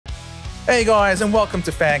Hey guys, and welcome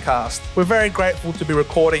to FanCast. We're very grateful to be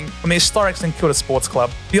recording from the historic St Kilda Sports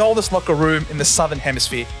Club, the oldest locker room in the Southern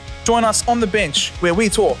Hemisphere. Join us on the bench where we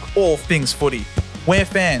talk all things footy. We're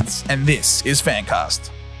fans, and this is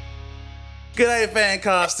FanCast. G'day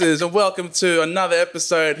FanCasters, and welcome to another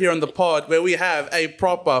episode here on the pod where we have a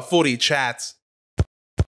proper footy chat.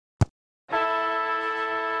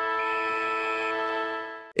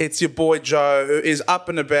 It's your boy Joe, who is up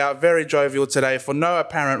and about, very jovial today for no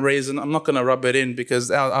apparent reason. I'm not going to rub it in because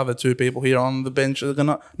our other two people here on the bench are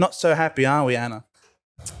not so happy, are we, Anna?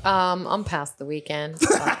 I'm past the weekend,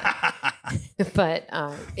 but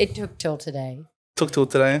it took till today. Took till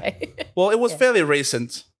today? Well, it was fairly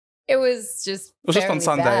recent. It was just on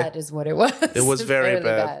Sunday. Bad is what it was. It was very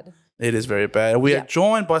bad. It is very bad. We are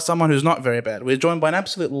joined by someone who's not very bad. We're joined by an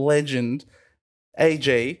absolute legend,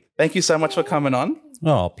 AG. Thank you so much for coming on.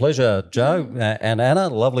 Oh, pleasure, Joe and Anna.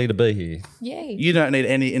 Lovely to be here. Yay. You don't need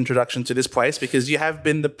any introduction to this place because you have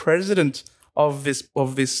been the president of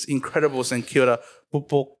this incredible St Kilda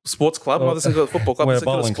Football Sports Club. Not the St Kilda Football Club, the St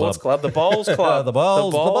Kilda Sports Club. The Bowls Club. The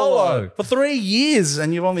Bolo. For 3 years,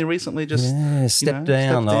 and you've only recently just stepped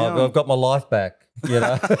down. I've got my life back, you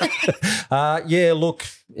know. Look,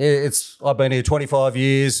 I've been here 25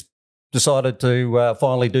 years. Decided to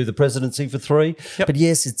finally do the presidency for 3. Yep. But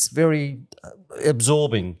yes, it's very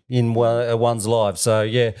absorbing in one's life. So,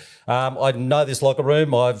 I know this locker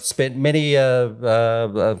room. I've spent drank many a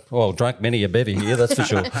bevy here, that's for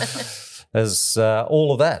sure, as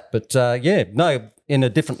all of that. But, in a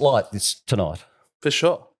different light tonight. For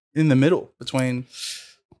sure. In the middle between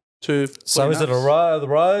two. So is it the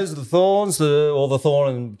rose, the thorns, or the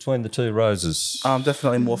thorn in between the two roses?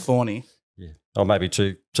 Definitely more thorny. Or maybe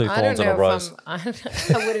two thorns and a rose. I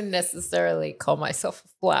wouldn't necessarily call myself a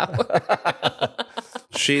flower.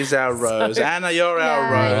 She's our rose. Anna, you're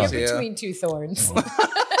our rose. You're between two thorns.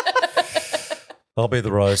 I'll be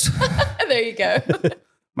the rose. There you go.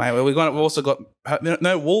 Mate, we've also got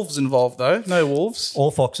no wolves involved though. No wolves. Or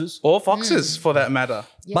foxes. Or foxes for that matter.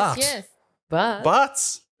 Yes.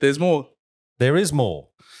 But there's more. There is more.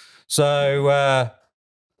 So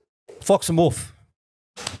Fox&Wolf.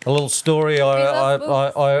 A little story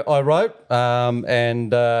I wrote,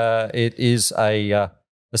 and it is a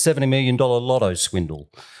 $70 million lotto swindle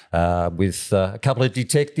with a couple of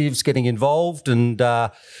detectives getting involved. And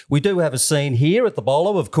we do have a scene here at the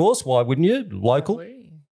Bolo, of course. Why wouldn't you? Local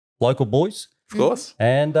boys. Of course.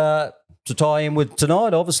 And to tie in with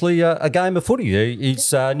tonight, obviously, a game of footy.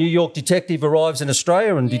 His New York detective arrives in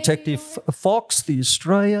Australia, and Detective Fox, the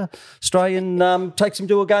Australian, takes him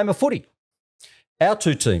to a game of footy. Our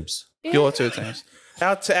two teams. Your two teams.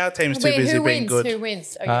 Our team's too busy being good. Who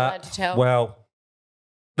wins? Are you allowed to tell? Well,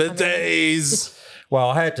 days.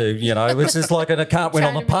 Well, I had to, It's just like I can't win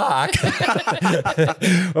on the park.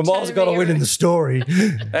 I might as got to win in the story.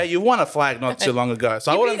 Hey, you won a flag not too long ago,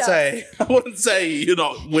 so I wouldn't say you're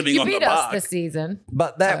not winning on the park. You beat us this season.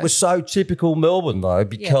 But that was so typical Melbourne, though,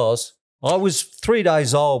 because I was 3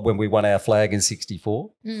 days old when we won our flag in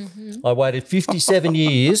 '64. Mm-hmm. I waited 57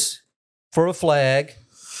 years for a flag,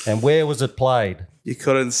 and where was it played? You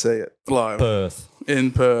couldn't see it. Perth.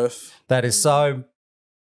 In Perth. That is so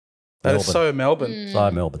That Melbourne. is so Melbourne.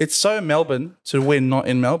 So Melbourne. It's so Melbourne to win not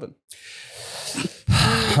in Melbourne.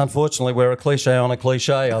 Unfortunately, we're a cliche on a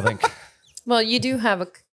cliche, I think. Well, you do have a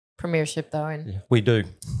premiership, though, and we do.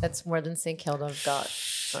 That's more than St Kilda have got.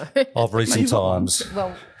 Of recent times.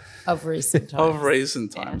 Well, of recent times. Of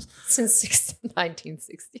recent times. Yeah. Since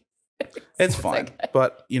 1960. It's fine,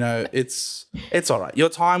 but it's all right. Your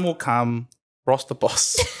time will come. Ross the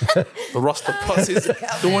boss. The Ross the boss is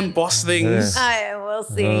doing boss things. We'll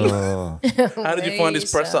see. How did you find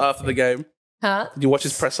his presser after the game? Huh? Did you watch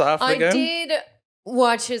his presser after the game? I did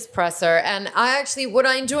watch his presser, and what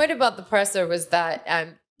I enjoyed about the presser was that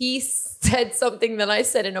he said something that I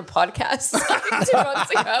said in a podcast 2 months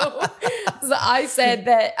ago. So I said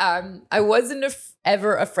that I wasn't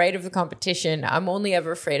ever afraid of the competition. I'm only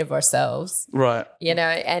ever afraid of ourselves. Right.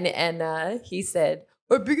 And he said,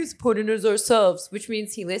 our biggest opponent is ourselves, which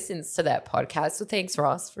means he listens to that podcast. So thanks,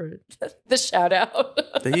 Ross, for the shout out.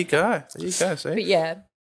 There you go.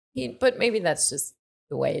 See? But maybe that's just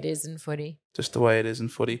the way it is in footy. Just the way it is in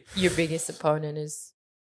footy. Your biggest opponent is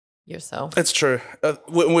yourself. It's true.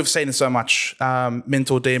 We've seen so much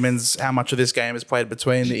mental demons, how much of this game is played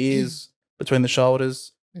between the ears, between the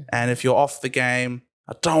shoulders. And if you're off the game,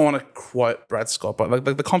 I don't want to quote Brad Scott, but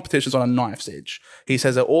like the competition's on a knife's edge. He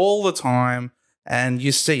says it all the time, and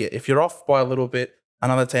you see it. If you're off by a little bit,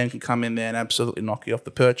 another team can come in there and absolutely knock you off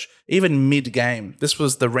the perch, even mid-game. This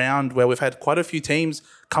was the round where we've had quite a few teams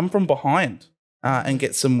come from behind and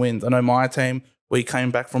get some wins. I know my team We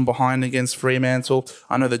came back from behind against Fremantle.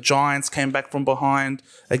 I know the Giants came back from behind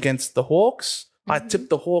against the Hawks. I tipped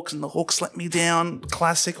the Hawks and the Hawks let me down.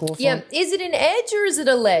 Classic Hawthorn. Yeah, is it an edge or is it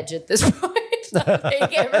a ledge at this point? I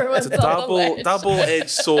think everyone's It's a double-edged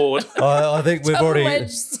sword. I think we've already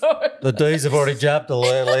Double-edged sword. the D's have already jumped a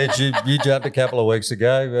ledge. You jumped a couple of weeks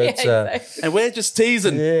ago. It's, exactly. And we're just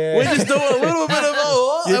teasing. Yeah. We're just doing a little bit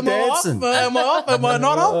of, You're am I off? dancing. Am I off? Am I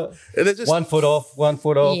not off? And they're just, 1 foot off, 1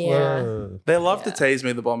 foot off. Yeah. they love to tease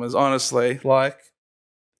me, the Bombers, honestly. Like,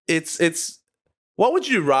 it's what would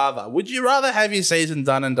you rather? Would you rather have your season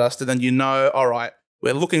done and dusted and you know, all right,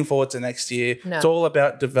 we're looking forward to next year. No. It's all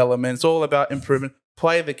about development. It's all about improvement.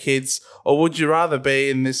 Play the kids. Or would you rather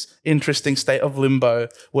be in this interesting state of limbo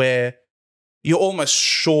where you're almost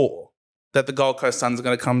sure that the Gold Coast Suns are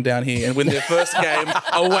going to come down here and win their first game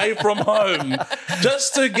away from home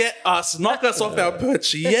just to knock us off our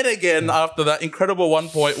perch yet again after that incredible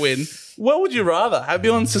 1-point win? What would you rather? Have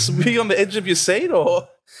you on the edge of your seat or...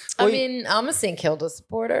 I mean, I'm a St Kilda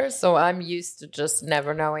supporter, so I'm used to just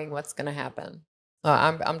never knowing what's going to happen. So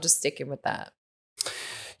I'm just sticking with that.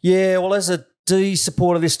 Yeah, well, as a D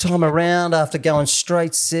supporter this time around, after going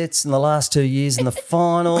straight sets in the last 2 years in the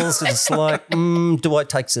finals, it's like, do I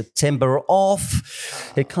take September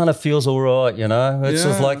off? It kind of feels all right, you know. It's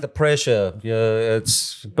just like the pressure. Yeah,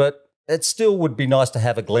 but it still would be nice to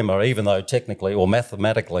have a glimmer, even though technically or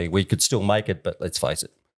mathematically we could still make it. But let's face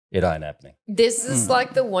it, it ain't happening. This is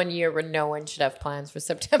like the 1 year where no one should have plans for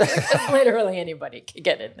September because literally anybody could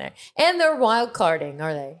get in there. And they're wild carding,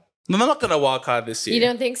 are they? No, they're not going to wild card this year. You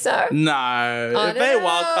don't think so? No. If they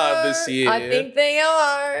wild card this year... I think they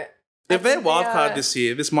are. If they wild card this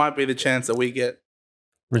year, this might be the chance that we get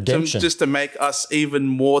Redemption. just to make us even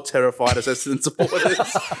more terrified as Essendon supporters.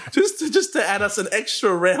 just to add us an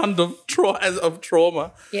extra round of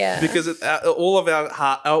trauma. Yeah. Because all of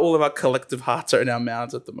our collective hearts are in our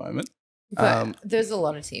mouths at the moment. But there's a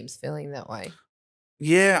lot of teams feeling that way.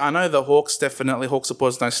 Yeah, I know the Hawks definitely. Hawk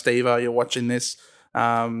supporters know Steve-O, you're watching this.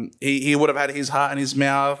 He would have had his heart in his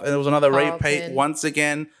mouth. And there was another repeat once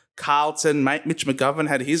again. Carlton, mate, Mitch McGovern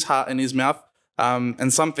had his heart in his mouth.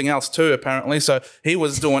 And something else too, apparently. So he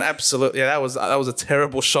was doing absolutely. Yeah, that was a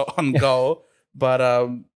terrible shot on goal. But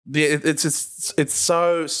it's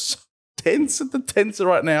so tense at the tenser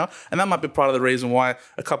right now, and that might be part of the reason why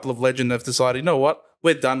a couple of legends have decided, you know what,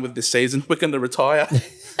 we're done with this season. We're going to retire.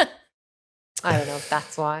 I don't know if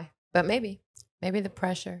that's why, but maybe the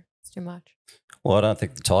pressure is too much. Well, I don't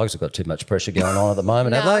think the Tigers have got too much pressure going on at the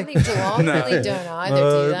moment, have they? I think Geelong really don't either,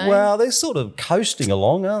 do they? Well, they're sort of coasting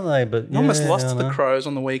along, aren't they? But You almost lost to the Crows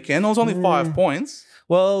on the weekend. It was only 5 points.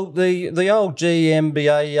 Well, the old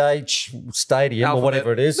GMBAH Stadium or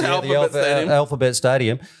whatever it is, the Alphabet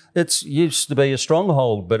Stadium, it used to be a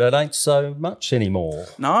stronghold, but it ain't so much anymore.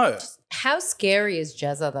 No. How scary is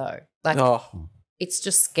Jezza though? Like, it's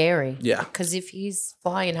just scary. Yeah. Because if he's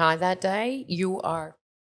flying high that day, you are.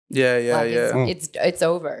 Yeah. It's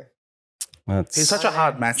over. He's such a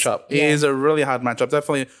hard matchup. He is a really hard matchup.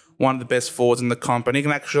 Definitely one of the best forwards in the comp, and he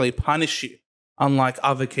can actually punish you, unlike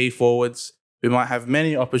other key forwards who might have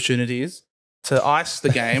many opportunities to ice the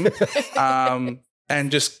game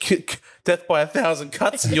and just kick death by 1,000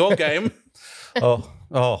 cuts in your game.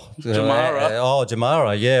 Jamara,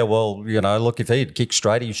 yeah. Well, you know, look, if he'd kicked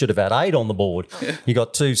straight, he should have had 8 on the board. Yeah. He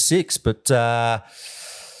got 2-6, but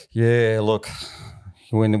look,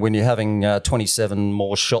 when you're having 27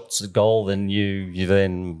 more shots at goal than you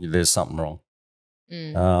then there's something wrong.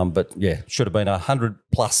 But yeah, should have been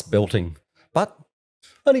 100+ belting, but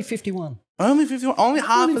only 51. Only 51. Only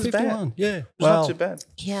half as 51. Bad. Yeah, not too bad.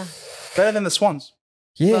 Yeah, better than the Swans.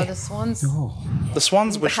 Yeah, well, the Swans. Oh. The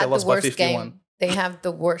Swans wish they lost by 51. Game. They have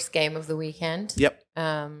the worst game of the weekend. Yep.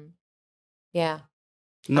 Yeah. I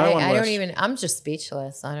don't even. I'm just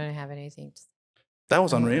speechless. I don't have anything to. That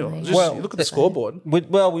was unreal. You look at the scoreboard.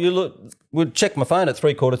 We'd check my phone at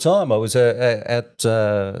 3/4 time. I was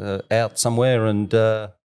out somewhere and I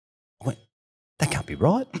went, that can't be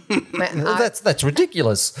right. That's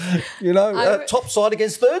ridiculous. You know, top side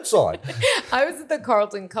against third side. I was at the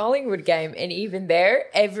Carlton Collingwood game, and even there,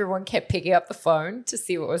 everyone kept picking up the phone to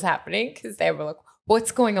see what was happening because they were like,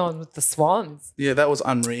 what's going on with the Swans? Yeah, that was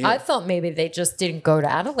unreal. I thought maybe they just didn't go to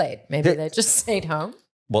Adelaide. Maybe they just stayed home.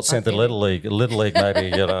 What sent the Little League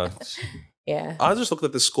maybe, you know. Yeah. I just looked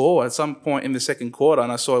at the score at some point in the second quarter and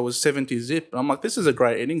I saw it was 70-zip. And I'm like, this is a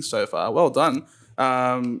great innings so far. Well done.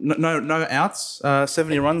 No outs,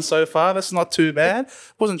 70 runs so far. That's not too bad.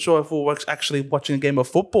 Wasn't sure if we were actually watching a game of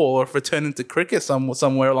football or if we're turning to cricket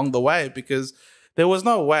somewhere along the way, because there was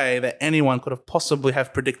no way that anyone could have possibly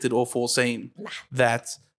have predicted or foreseen that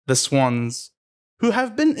the Swans, who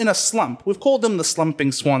have been in a slump. We've called them the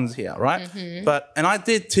slumping Swans here, right? And I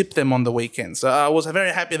did tip them on the weekend. So I was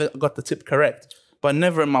very happy that I got the tip correct. But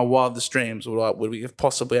never in my wildest dreams would we have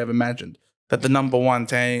possibly have imagined that the number one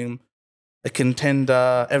team, a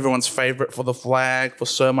contender, everyone's favourite for the flag for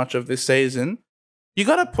so much of this season, you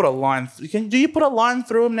got to put a line. Do you put a line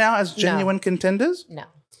through them now as genuine contenders? No.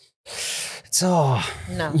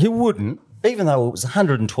 No. You wouldn't, even though it was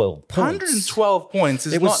 112 points. 112 points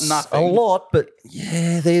is not nothing. A lot, but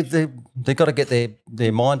yeah, they've got to get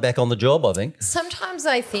their mind back on the job, I think. Sometimes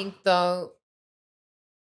I think, though,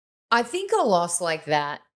 a loss like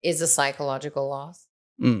that is a psychological loss.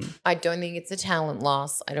 I don't think it's a talent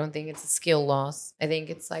loss. I don't think it's a skill loss. I think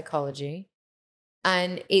it's psychology.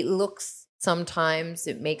 And sometimes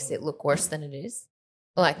it makes it look worse than it is.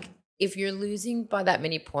 Like, if you're losing by that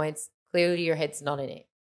many points, clearly your head's not in it.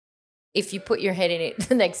 If you put your head in it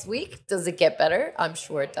the next week, does it get better? I'm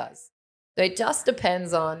sure it does. So it just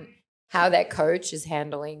depends on how that coach is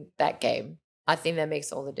handling that game. I think that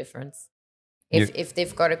makes all the difference. If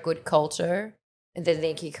they've got a good culture, then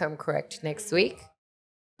they can come correct next week.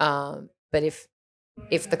 But if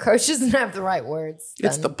the coach doesn't have the right words,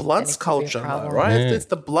 it's the Bloods culture, though, right? Yeah. It's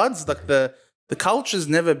the Bloods. Like the culture's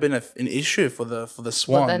never been an issue for the Swans.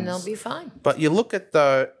 Well, then they'll be fine. But you look at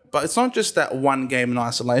but it's not just that one game in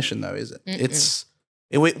isolation, though, is it?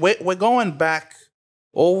 We're going back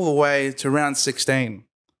all the way to round 16.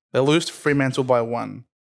 They lose to Fremantle by 1.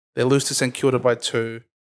 They lose to St Kilda by 2.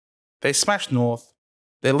 They smash North.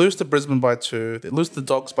 They lose to Brisbane by 2. They lose to the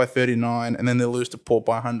Dogs by 39, and then they lose to Port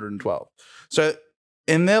by 112. So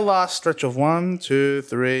in their last stretch of 1, 2,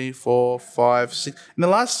 3, 4, 5, 6, in the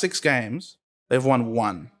last 6 games, they've won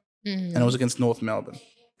 1, and it was against North Melbourne.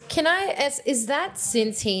 Can I ask, is that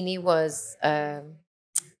since Heaney was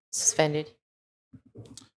suspended?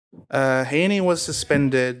 Heaney was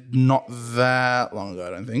suspended not that long ago, I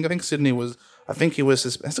don't think. I think Sydney was. I think he was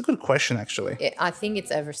suspended. That's a good question, actually. I think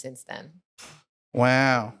it's ever since then.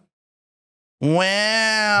 Wow.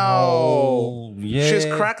 Oh, yeah. She's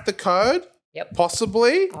cracked the code? Yep.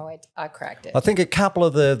 Possibly? Oh, I cracked it. I think a couple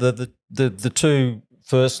of the 2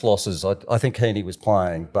 first losses, I think Heaney was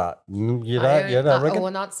playing, but you don't reckon?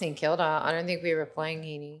 Well, not St Kilda. I don't think we were playing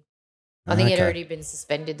Heaney. I think he'd already been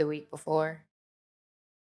suspended the week before.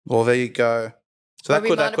 Well, there you go. So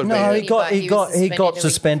that could be. No, he got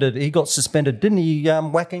suspended. He got suspended, didn't he?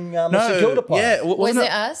 Whacking St Kilda player. Yeah, was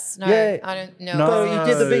it us? No, yeah. I don't know. No,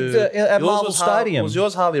 he did the big at Marvel Stadium. Was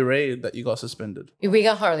yours Harley Reid that you got suspended? We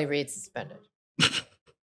got Harley Reid suspended.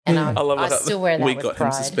 And I still wear that we with got pride.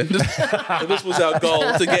 him suspended. This was our goal,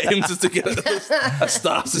 to get him to get a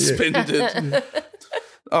star suspended.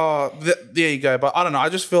 Oh, there you go. But I don't know. I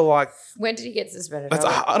just feel like... When did he get suspended?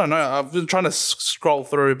 I don't know. I've been trying to scroll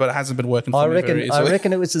through, but it hasn't been working for me very easily. I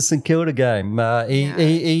reckon it was the St Kilda game.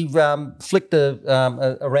 He flicked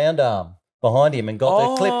a round arm behind him and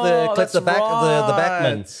got clipped the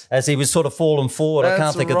backman as he was sort of falling forward. I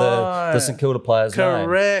can't think of the St Kilda player's name.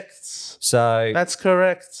 Correct. So that's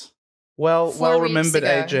correct. Well remembered,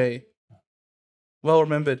 AG. Well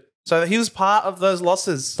remembered. So he was part of those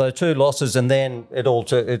losses. So 2 losses, and then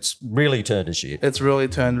it's really turned to shit. It's really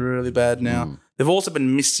turned really bad now. They've also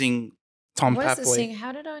been missing Tom Papley. Papley. Thing?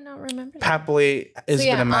 How did I not remember that? Papley has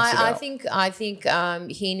been a massive I think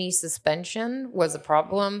Heaney's suspension was a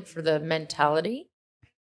problem for the mentality.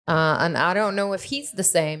 And I don't know if he's the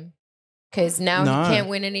same, because now he can't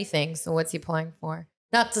win anything. So what's he playing for?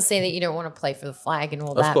 Not to say that you don't want to play for the flag and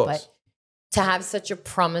all that, but to have such a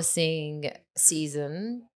promising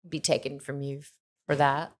season be taken from you for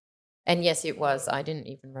that. And yes, it was. I didn't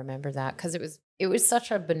even remember that because it was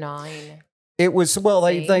such a benign. It was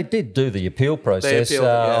they did do the appeal process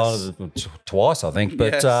twice, I think.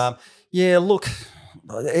 But look,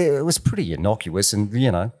 it was pretty innocuous, and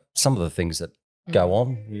some of the things that go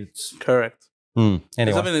on. It's correct.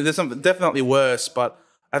 Anyway, there's something definitely worse, but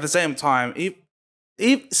at the same time,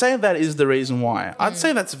 saying that is the reason why. I'd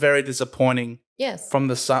say that's very disappointing. Yes. From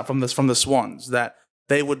the Swans, that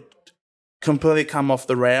they would completely come off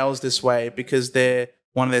the rails this way because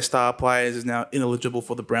one of their star players is now ineligible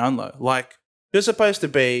for the Brownlow. Like, you're supposed to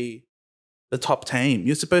be the top team.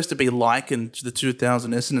 You're supposed to be likened to the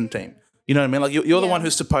 2000 Essendon team. You know what I mean? Like, you're the one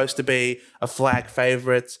who's supposed to be a flag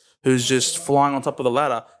favourite, who's just flying on top of the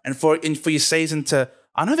ladder. And for your season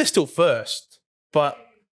I know they're still first, but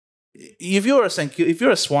if you're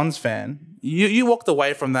a Swans fan, you walked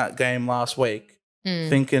away from that game last week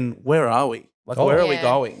thinking, where are we? Like, where are we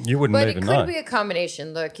going? You wouldn't even know. But it could be a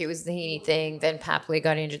combination. Look, it was the Heaney thing. Then Papley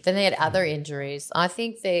got injured. Then they had other injuries. I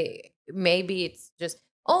think maybe it's just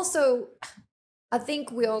also I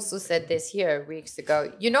think we also said this here weeks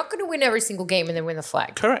ago. You're not going to win every single game and then win the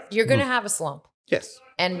flag. Correct. You're going to have a slump. Yes.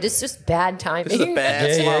 And it's just bad timing. This is a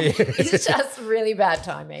bad slump. It's just really bad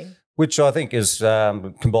timing. Which I think is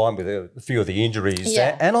combined with a few of the injuries.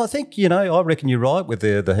 Yeah. And I think, I reckon you're right with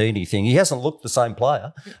the Heaney thing. He hasn't looked the same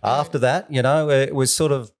player. After that, it was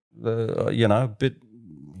sort of, a bit,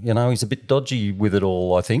 he's a bit dodgy with it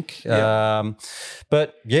all, I think. Yeah.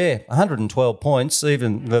 But, 112 points.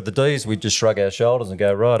 Even the Ds, we just shrug our shoulders and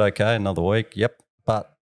go, right, okay, another week. Yep. But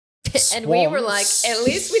and we were like, at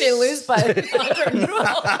least we didn't lose by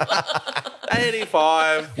 112.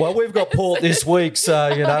 85. Well, we've got Port this week, so,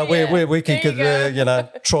 we can,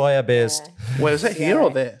 try our best. Well, is that here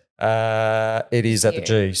or there? It is at the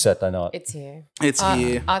G Saturday night. It's here. It's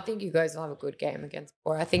here. I think you guys will have a good game against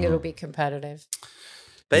Port. I think it'll be competitive.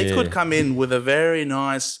 They could come in with a very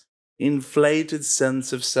nice inflated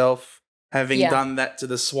sense of self, having done that to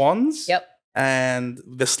the Swans. Yep. And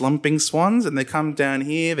the slumping Swans, and they come down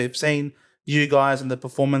here. They've seen you guys and the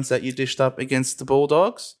performance that you dished up against the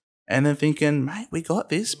Bulldogs, and they're thinking, mate, we got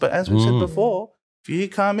this. But as we said before, if you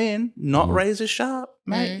come in not razor sharp,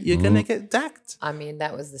 mate, you're gonna get dacked. I mean,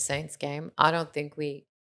 that was the Saints game. I don't think we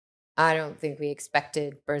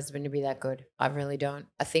expected Brisbane to be that good. I really don't.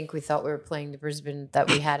 I think we thought we were playing the Brisbane that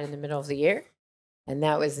we had in the middle of the year. And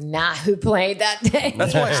that was not who played that day.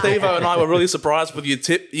 That's why Steve-O and I were really surprised with your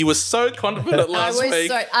tip. You were so confident last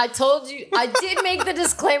week. I told you, I did make the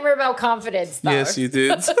disclaimer about confidence, though. Yes, you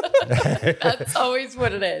did. That's always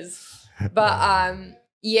what it is. But, I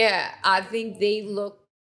think they look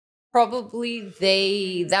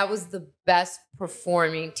that was the best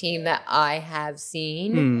performing team that I have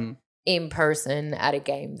seen in person at a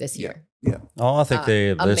game this year. Yeah. Oh, I think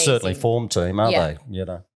they're certainly form team, aren't they?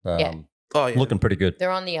 Oh, yeah. Looking pretty good. They're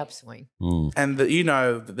on the upswing. And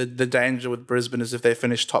the danger with Brisbane is if they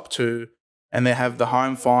finish top 2 and they have the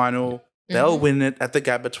home final, they'll win it at the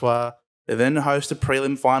Gabatoir. They then host a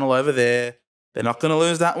prelim final over there. They're not going to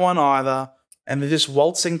lose that one either. And they're just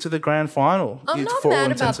waltzing to the grand final. I'm not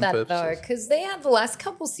mad about that, though, because they had the last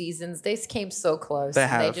couple seasons, they came so close.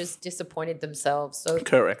 They just disappointed themselves. So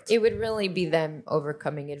correct. It would really be them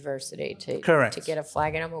overcoming adversity to get a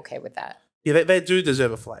flag, and I'm okay with that. Yeah, they do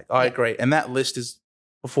deserve a flag. I agree. And that list is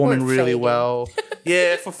performing really well.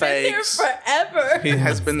 Yeah, for Fags. Forever. He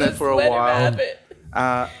has been there for a while.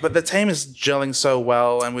 But the team is gelling so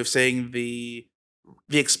well, and we've seen the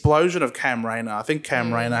explosion of Cam Rayner. I think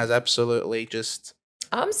Cam Rayner has absolutely just...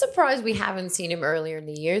 I'm surprised we haven't seen him earlier in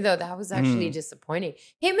the year, though. That was actually disappointing.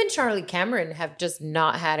 Him and Charlie Cameron have just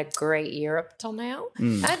not had a great year up till now.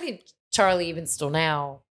 I think Charlie, even still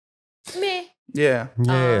now, meh. Yeah.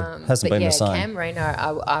 Hasn't been the same. Cam Rayner,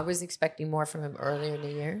 I was expecting more from him earlier in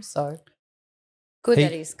the year, so good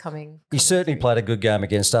that he's coming. He certainly played a good game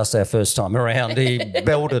against us our first time around. He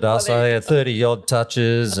belted us. He had 30-odd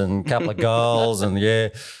touches and a couple of goals, and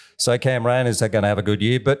so Cam Rayner's going to have a good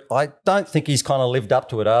year, but I don't think he's kind of lived up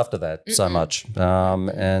to it after that so much.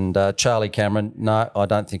 And Charlie Cameron, no, I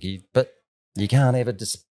don't think but you can't ever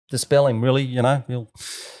dispel him, really, he'll...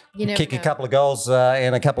 kick a couple of goals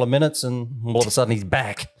in a couple of minutes, and all of a sudden he's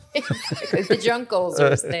back. The junk goals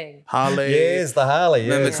are his thing. Harley. Yes, the Harley.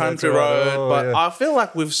 Then the country road. But I feel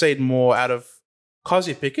like we've seen more out of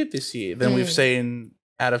Cozzy Pickett this year than we've seen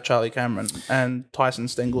out of Charlie Cameron. And Tyson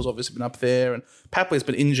Stengel's obviously been up there, and Papley's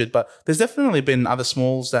been injured. But there's definitely been other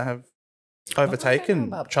smalls that have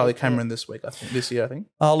overtaken Charlie Cameron this year, I think.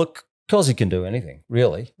 Oh, look. Cozzy can do anything,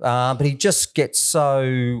 really. But he just gets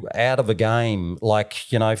so out of a game,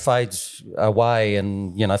 fades away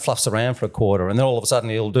and, fluffs around for a quarter, and then all of a sudden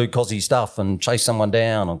he'll do Cozzy stuff and chase someone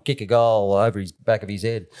down or kick a goal over his back of his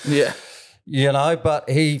head. Yeah. But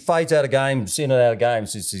he fades out of games, in and out of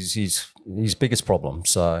games is his biggest problem.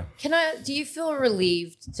 So do you feel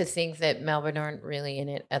relieved to think that Melbourne aren't really in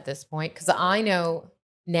it at this point? Because I know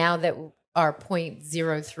now that our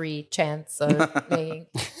 0.03 chance of making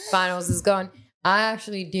finals is gone, I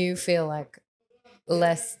actually do feel like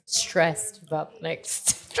less stressed about the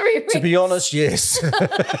next 3 weeks. To be honest, yes.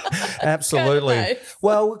 Absolutely. Kind of nice.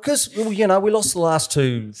 Well, because, we lost the last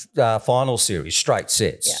 2 final series, straight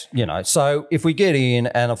sets, So if we get in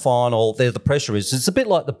and a final, the pressure it's a bit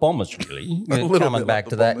like the Bombers, really, coming back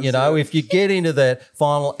to that. Bombers, if you get into that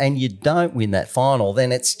final and you don't win that final,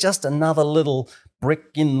 then it's just another little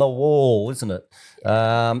brick in the wall, isn't it?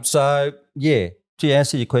 To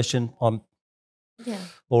answer your question, I'm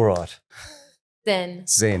all right.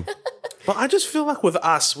 Zen. But I just feel like with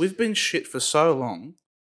us, we've been shit for so long.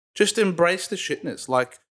 Just embrace the shitness.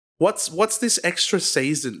 Like, what's this extra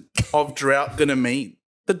season of drought going to mean?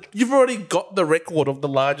 You've already got the record of the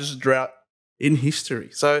largest drought in history.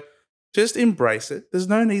 So Just embrace it. There's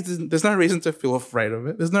no reason to feel afraid of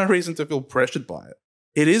it. There's no reason to feel pressured by it.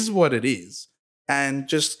 It is what it is. And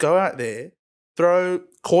just go out there, throw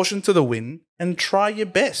caution to the wind, and try your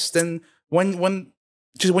best. And when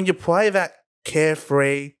you play that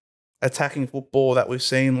carefree attacking football that we've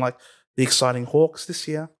seen, like the exciting Hawks this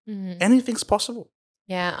year, anything's possible.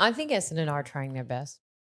 Yeah, I think Essendon are trying their best.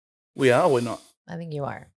 We are, we're not. I think you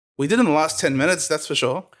are. We did in the last 10 minutes, that's for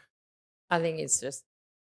sure. I think it's just,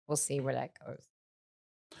 we'll see where that goes.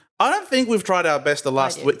 I don't think we've tried our best the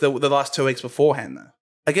last 2 weeks beforehand, though.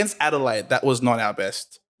 Against Adelaide, that was not our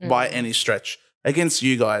best by any stretch. Against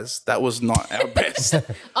you guys, that was not our best.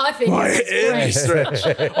 I think by any stretch.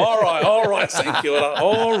 All right, St Kilda.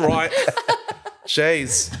 All right.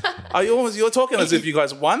 Jeez. You're talking as if you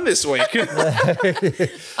guys won this week.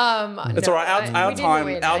 It's all right.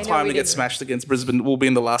 Our time to get smashed against Brisbane will be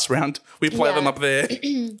in the last round. We play them up there.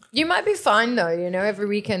 You might be fine though. You know, every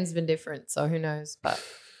weekend's been different, so who knows? But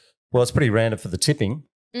well, it's pretty random for the tipping.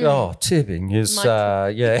 Oh, tipping is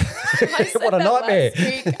yeah. What a nightmare.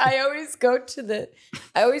 Last week, I always go to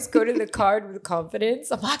the card with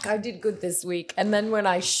confidence. I'm like, I did good this week, and then when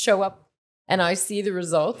I show up and I see the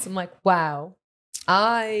results, I'm like, wow.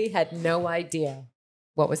 I had no idea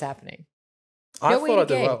what was happening. I thought I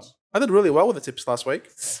did well. I did really well with the tips last week.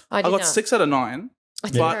 I got 6 out of 9.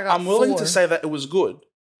 But I'm willing to say that it was good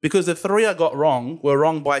because the 3 I got wrong were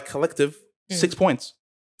wrong by a collective 6 points.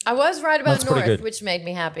 I was right about North, which made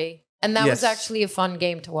me happy. And that was actually a fun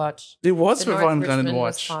game to watch. It was a fun game to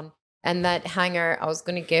watch. Fun. And that hanger, I was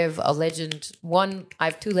going to give a legend. One, I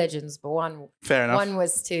have 2 legends, but one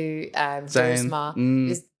was to Zersma.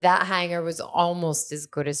 Because that hanger was almost as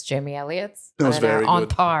good as Jamie Elliott's. It was very on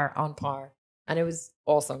good. On par. And it was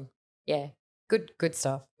awesome. Yeah. Good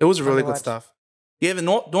stuff. It was really good stuff. Yeah, the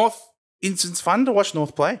North, it's fun to watch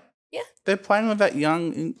North play. Yeah. They're playing with that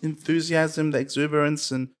young enthusiasm, the exuberance,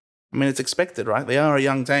 and I mean, it's expected, right? They are a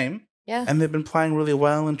young team. Yeah. And they've been playing really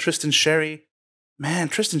well. And Tristan Sherry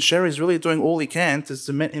is really doing all he can to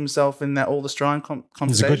cement himself in that All-Australian conversation.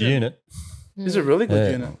 He's a good unit. He's a really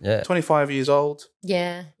good unit. Yeah. 25 years old.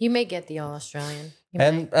 Yeah. You may get the All-Australian.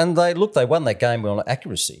 And they won that game on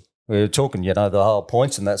accuracy. We were talking, the whole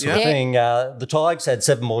points and that sort of thing. The Tigers had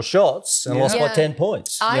 7 more shots and lost by 10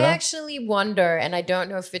 points. I actually wonder, and I don't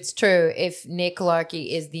know if it's true, if Nick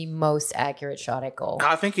Larkey is the most accurate shot at goal.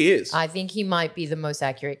 I think he is. I think he might be the most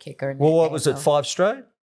accurate kicker. In what was it, 5 straight?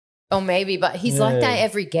 Oh, maybe, but he's like that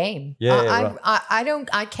every game. Yeah,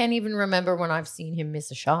 I can't even remember when I've seen him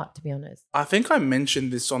miss a shot, to be honest. I think I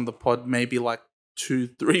mentioned this on the pod maybe like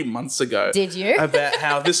 2-3 months ago. Did you? About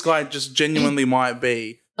how this guy just genuinely might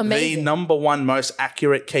be amazing. The number 1 most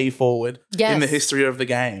accurate key forward in the history of the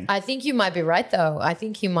game. I think you might be right, though. I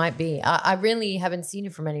think you might be. I really haven't seen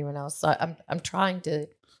it from anyone else. So I'm trying to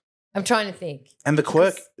think. And the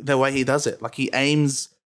quirk, the way he does it, like he aims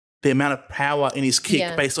the amount of power in his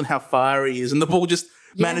kick based on how far he is, and the ball just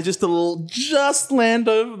manages to just land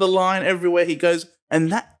over the line everywhere he goes.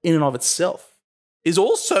 And that in and of itself is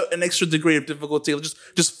also an extra degree of difficulty,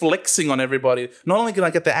 just flexing on everybody. Not only can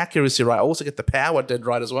I get the accuracy right, I also get the power dead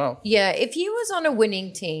right as well. Yeah, if he was on a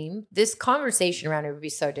winning team, this conversation around it would be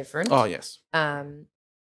so different. Oh, yes.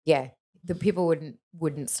 Yeah, the people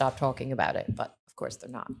wouldn't stop talking about it, but of course they're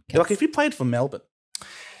not. Like if he played for Melbourne.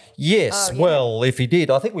 Yes, well, if he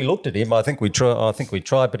did, I think we looked at him. I think we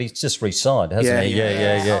tried, but he's just re-signed, hasn't he?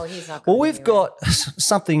 Yeah. Oh, he's not. Well, we've got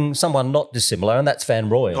someone not dissimilar, and that's Van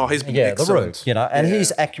Rooyen. Oh, he's been excellent. The Rook, and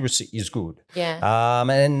his accuracy is good. Yeah.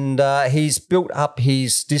 And he's built up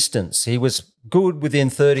his distance. He was good within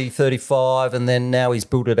 30, 35, and then now he's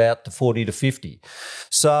built it out to 40 to 50.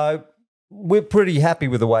 So we're pretty happy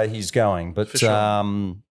with the way he's going. But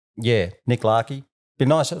Nick Larkey. Be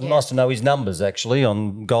nice to know his numbers actually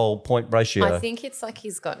on goal point ratio. I think it's like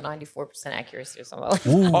he's got 94% accuracy or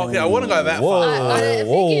something. Okay, I want to go that far.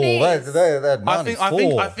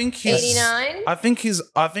 I think he's 89. I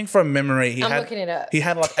think from memory he looking it up. He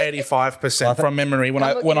had like 85% from memory. When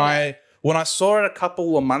I saw it a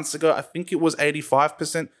couple of months ago, I think it was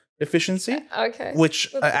 85% efficiency. Okay.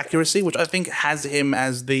 Accuracy, which I think has him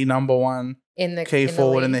as the number 1 key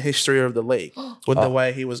forward in the history of the league with the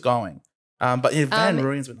way he was going. But Van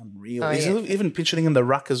Rooyen's been unreal. He's even pitching in the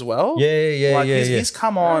ruck as well. He's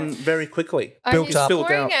come on very quickly. His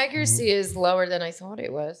scoring accuracy is lower than I thought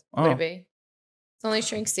it was. Would it be? It's only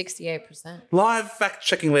showing 68%. Live fact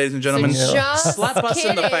checking, ladies and gentlemen. Just slap us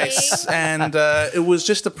in the face, and it was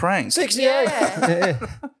just a prank. 68. Yeah.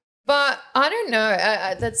 But I don't know.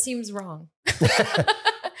 That seems wrong.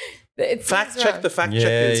 Fact check the fact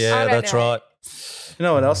checkers. Yeah, that's right. You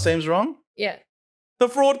know what else seems wrong? Yeah. The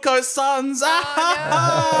Fraud Coast Suns.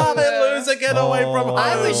 Oh, no. They lose again away from home.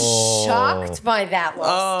 I was shocked by that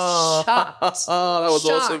loss. Shocked. That was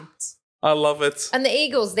awesome. I love it. And the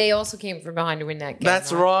Eagles, they also came from behind to win that game.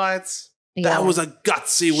 That's right. Yeah. That was a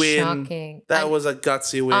gutsy win. Shocking. That was a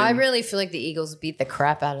gutsy win. I really feel like the Eagles beat the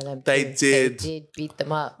crap out of them. They did. They did beat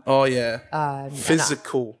them up. Oh, yeah.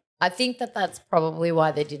 Physical. I think that's probably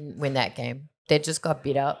why they didn't win that game. They just got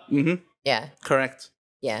beat up. Mm-hmm. Yeah. Correct.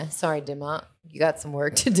 Yeah. Sorry, Dimmer. You got some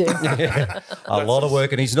work to do. A lot of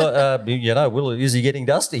work, and he's not, is he getting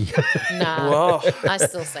dusty? No. I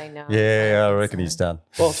still say no. Yeah, I reckon he's done.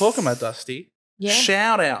 Well, talking about Dusty,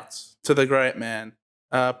 shout out to the great man.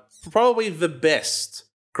 Probably the best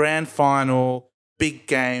grand final, big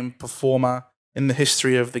game performer in the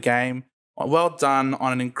history of the game. Well done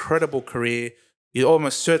on an incredible career. You're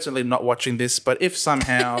almost certainly not watching this, but if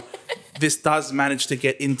somehow this does manage to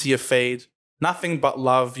get into your feed, nothing but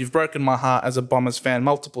love. You've broken my heart as a Bombers fan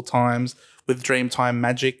multiple times with Dreamtime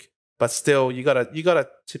magic, but still, you gotta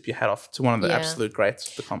tip your hat off to one of the absolute greats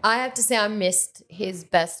of the comp. I have to say I missed his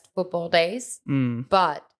best football days,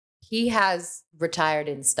 but he has retired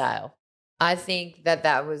in style. I think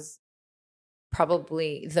that was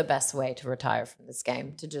probably the best way to retire from this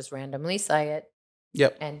game, to just randomly say it.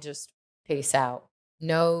 Yep. And just peace out.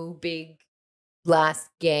 No big last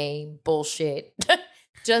game bullshit.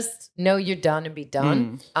 Just know you're done and be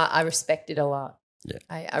done. I respect it a lot. Yeah,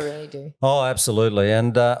 I really do. Oh, absolutely.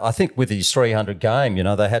 And I think with his 300 game,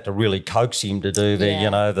 they had to really coax him to do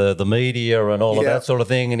the media and all of that sort of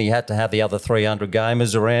thing. And he had to have the other 300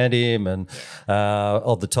 gamers around him and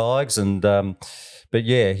of the Tigers. And but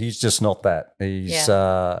yeah, he's just not that.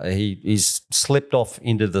 He's slipped off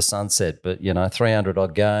into the sunset. But 300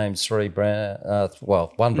 odd games, one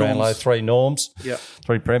Brownlow, 3 Norms,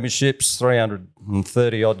 3 premierships,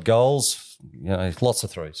 330 odd goals. Lots of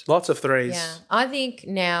threes. Lots of threes. Yeah. I think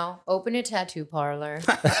now open a tattoo parlor.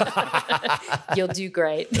 You'll do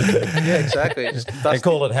great. Yeah, exactly. They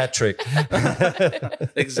call it hat trick.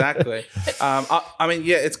 Exactly. I mean,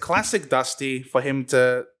 it's classic Dusty for him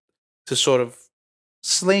to sort of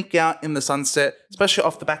slink out in the sunset, especially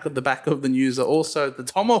off the back of the news. Also, the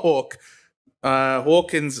Tomahawk,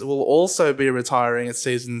 Hawkins will also be retiring at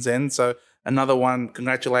season's end. So another one.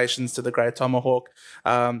 Congratulations to the great Tomahawk.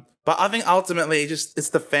 But I think ultimately it's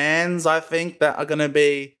the fans, I think, that are going to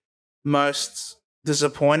be most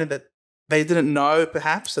disappointed that they didn't know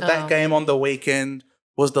perhaps that game on the weekend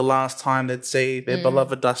was the last time they'd see their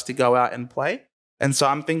beloved Dusty go out and play. And so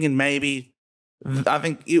I'm thinking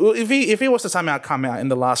if he was to somehow come out in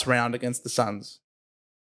the last round against the Suns,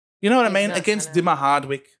 you know what I mean? Against Dimmer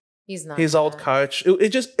Hardwick, he's not his old coach.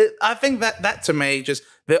 I think that to me,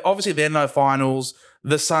 they're no finals.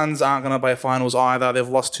 The Suns aren't going to play finals either. They've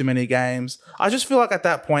lost too many games. I just feel like at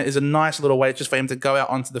that point is a nice little way just for him to go out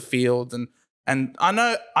onto the field. And I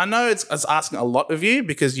know it's asking a lot of you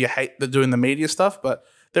because you hate doing the media stuff, but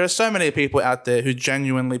there are so many people out there who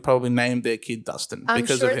genuinely probably named their kid Dustin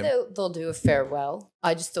because of him. I'm sure they'll do a farewell.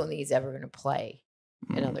 I just don't think he's ever going to play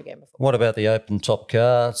another game of football. What about the open top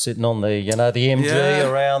car sitting on the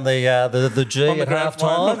MG around the G at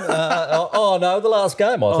halftime? No, the last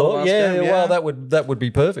game I thought. Well, that would be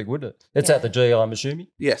perfect, wouldn't it? It's at the G, I'm assuming.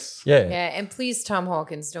 Yes. Yeah. Yeah, and please, Tom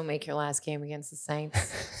Hawkins, don't make your last game against the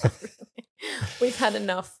Saints. We've had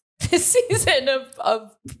enough this season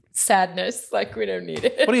of sadness. Like, we don't need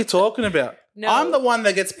it. What are you talking about? No. I'm the one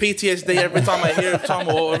that gets PTSD every time I hear every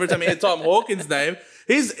time I hear Tom Hawkins' name.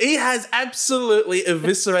 He has absolutely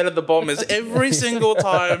eviscerated the Bombers every single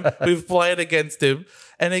time we've played against him.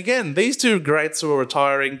 And again, these two greats who are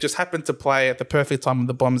retiring just happened to play at the perfect time when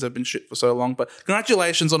the Bombers have been shit for so long. But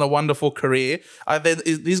congratulations on a wonderful career.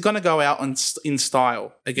 He's going to go out in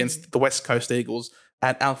style against the West Coast Eagles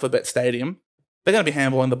at Alphabet Stadium. They're going to be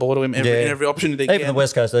handballing the ball to him every opportunity they Even the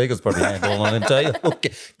West Coast Eagles probably handballing him to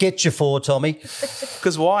you. Get your 4, Tommy.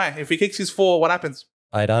 Because why? If he kicks his 4, what happens?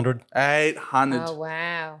 800. 800. Oh,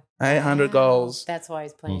 wow. 800 goals. That's why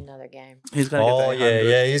he's playing another game. He's going to get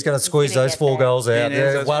 800. He's going to squeeze those 4 goals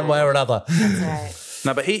out one way or another. That's right.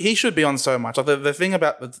 No, but he should be on so much. The thing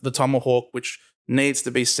about the Tomahawk, which needs to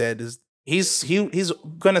be said, is he's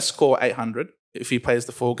going to score 800 if he plays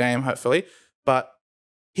the full game, hopefully. But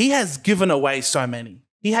he has given away so many.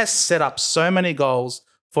 He has set up so many goals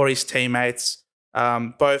for his teammates,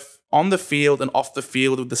 both on the field and off the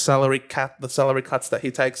field with the salary cuts that he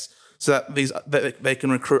takes, so that they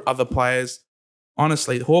can recruit other players.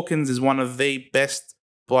 Honestly, Hawkins is one of the best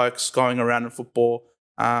blokes going around in football,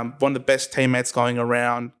 one of the best teammates going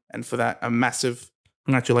around, and for that, a massive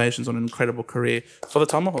congratulations on an incredible career for the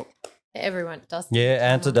Tomahawk. Everyone, Dustin.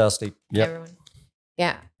 Yeah, and to Dusty. Yep. Everyone.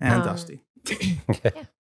 Yeah. And Dusty.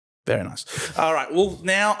 Very nice. All right. Well,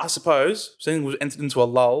 now I suppose, seeing we've entered into a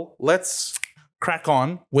lull, let's crack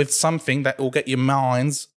on with something that will get your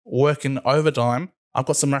minds working overtime. I've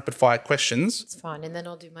got some rapid fire questions. It's fine. And then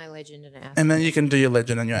I'll do my legend and asshole. And then you can do your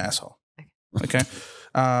legend and your asshole. Okay.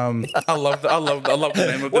 I love the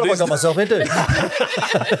name of What have I got myself into?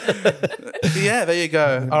 Yeah, there you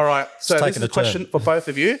go. All right. So this is a question for both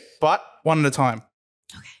of you, but one at a time.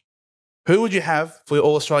 Okay. Who would you have for your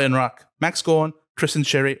All-Australian ruck? Max Gawn, Tristan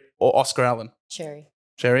Xerri, or Oscar Allen? Cherry.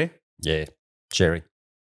 Xerri? Yeah, Cherry.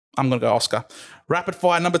 I'm going to go Oscar. Rapid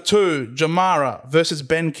fire number 2, Jamara versus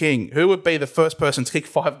Ben King. Who would be the first person to kick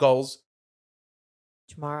 5 goals?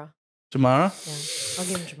 Jamara. Jamara? Yeah. I'll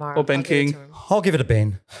give him Jamara. Or Ben King? I'll give it a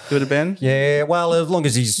Ben. Give it a Ben? Yeah, well, as long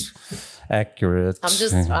as he's accurate. I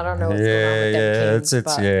don't know what's going on with them Kings,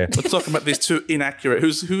 it's yeah. We're talking about these two inaccurate.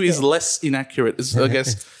 Who is less inaccurate? I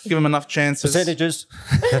guess give him enough chances. Percentages.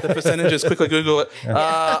 The percentages. Quickly Google it.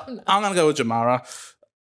 I'm going to go with Jamara.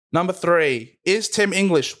 Number 3, is Tim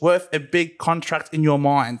English worth a big contract in your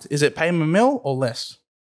mind? Is it pay him $1 million or less?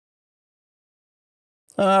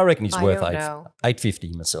 I reckon he's worth don't know.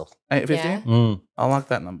 $850 myself. 850? Yeah. I like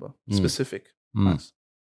that number. Specific. Nice.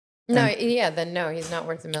 No, then no, he's not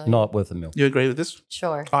worth $1 million. Not worth $1 million. You agree with this?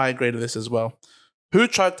 Sure. I agree to this as well. Who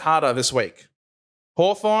choked harder this week?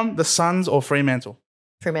 Hawthorn, the Suns, or Fremantle?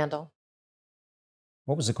 Fremantle.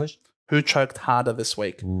 What was the question? Who choked harder this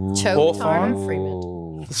week? Choked harder,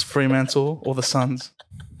 Fremantle. It's Fremantle or the Suns?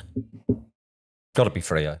 Got to be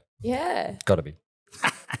Freo. Yeah. Got to be.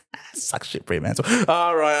 Suck shit, Fremantle.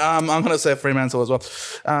 All right, I'm going to say Fremantle as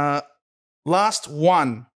well. Last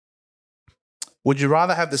one. Would you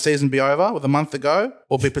rather have the season be over with a month ago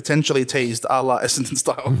or be potentially teased a la Essendon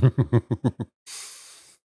style?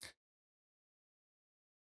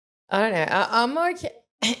 I don't know. I'm okay.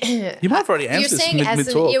 You might have already answered this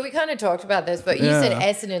mid-talk. Yeah, we kind of talked about this, but you said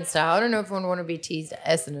Essendon style. I don't know if I want to be teased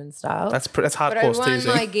Essendon style. That's hardcore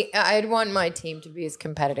teasing. I'd want my team to be as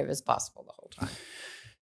competitive as possible the whole time.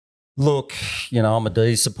 Look, I'm a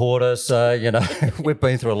D supporter, so, we've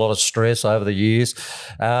been through a lot of stress over the years.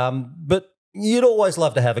 But you'd always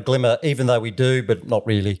love to have a glimmer, even though we do, but not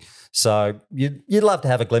really. So you'd love to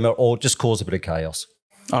have a glimmer or just cause a bit of chaos.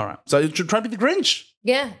 All right. So you try to be the Grinch.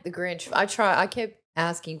 Yeah, the Grinch. I kept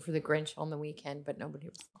asking for the Grinch on the weekend, but nobody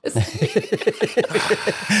was listening.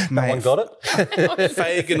 No one got it?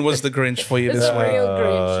 Fagan was the Grinch for you this week. Real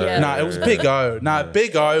Grinch, yeah. No, it was Big O. No,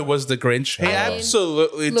 Big O was the Grinch. He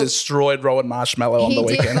absolutely destroyed Rowan Marshmallow on the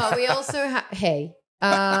weekend. He did, but we also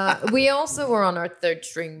we also were on our third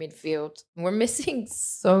string midfield. We're missing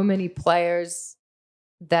so many players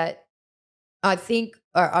that I think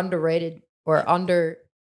are underrated or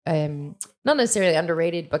not necessarily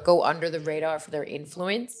underrated, but go under the radar for their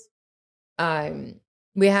influence.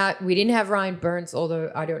 We didn't have Ryan Burns,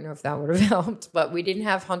 although I don't know if that would have helped, but we didn't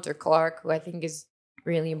have Hunter Clark, who I think is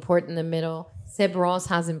really important in the middle. Seb Ross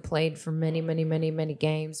hasn't played for many, many, many, many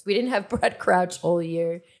games. We didn't have Brad Crouch all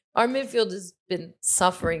year. Our midfield has been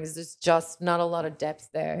suffering. There's just not a lot of depth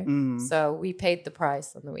there. So we paid the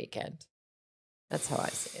price on the weekend. That's how I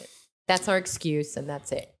see it. That's our excuse, and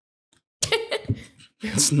that's it.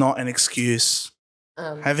 It's not an excuse.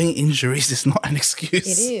 Having injuries is not an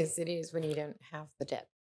excuse. It is when you don't have the depth.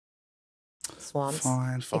 Swans.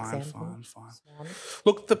 Fine. Swan.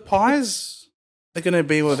 Look, the Pies are going to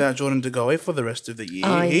be without Jordan De Goey for the rest of the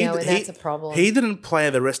year. That's a problem. He didn't play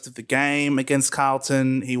the rest of the game against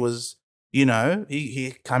Carlton. He was, he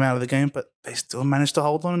came out of the game, but they still managed to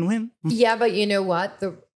hold on and win. Yeah, but you know what?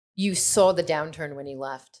 You saw the downturn when he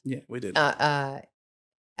left. Yeah, we did.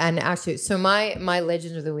 And actually, so my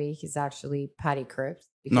legend of the week is actually Paddy Cripps.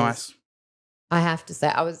 Nice. I have to say,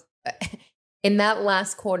 I was in that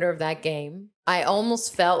last quarter of that game. I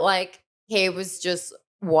almost felt like he was just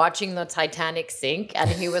watching the Titanic sink, and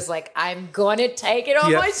he was like, "I'm gonna take it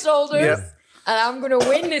on my shoulders, and I'm gonna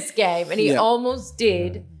win this game," and he almost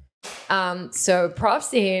did. So props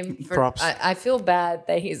to him. I feel bad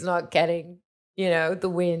that he's not getting, the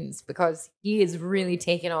wins because he is really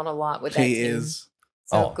taking on a lot with that team. He is.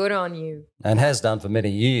 So good on you. And has done for many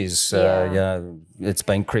years. It's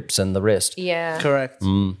been Cripps and the rest. Yeah. Correct.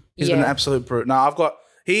 He's been an absolute brute. Now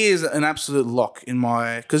he is an absolute lock in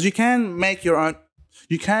because you can make your own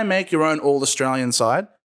All Australian side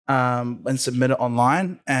and submit it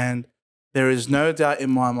online, and there is no doubt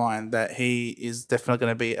in my mind that he is definitely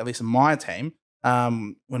going to be, at least in my team,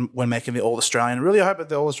 when making the All Australian. I really hope that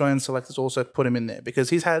the All Australian selectors also put him in there because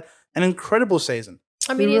he's had an incredible season.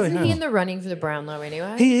 I mean, isn't he in the running for the Brownlow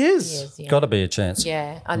anyway? He is. Got to be a chance.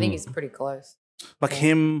 Yeah, I think he's pretty close. Like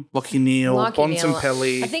him, Lockie Neal,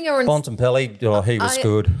 Bontempelli. I think everyone's... Bontempelli, he was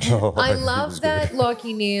good. I love that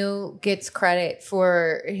Lockie Neal gets credit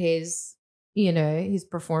for his, his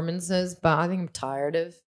performances, but I think I'm tired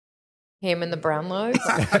of him and the Brownlow.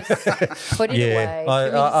 Put it away.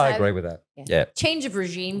 I agree with that. Yeah. Change of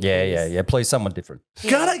regime. Yeah. Please, someone different.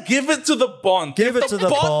 Gotta give it to the Bont. Give it to the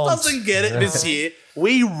Bont. Bont doesn't get it this year,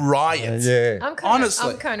 we riot. Yeah. I'm kind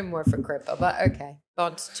of more for Cripper, but okay.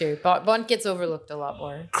 Bont too. Bont gets overlooked a lot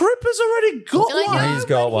more. Cripper's already got one. He's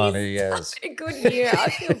got one. He has. A good year. I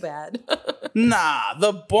feel bad. Nah,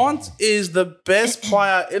 the Bont is the best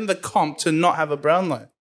player in the comp to not have a Brownlow.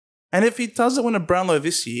 And if he doesn't win a Brownlow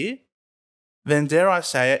this year, then dare I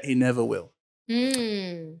say it, he never will.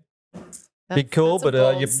 Big call,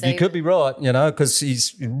 but you could be right, because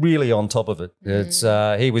he's really on top of it. It's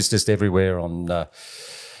he was just everywhere on,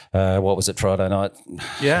 what was it, Friday night?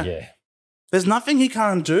 Yeah. There's nothing he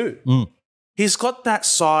can't do. He's got that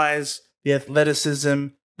size, the athleticism,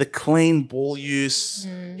 the clean ball use.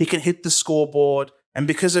 He can hit the scoreboard. And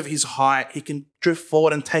because of his height, he can drift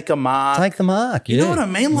forward and take a mark. Take the mark, yeah. You know what I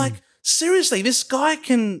mean? Like, seriously, this guy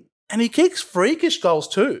can... And he kicks freakish goals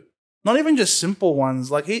too. Not even just simple ones.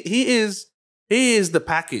 Like, he is the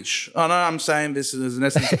package. I know I'm saying this as an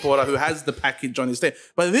Essendon supporter who has the package on his team.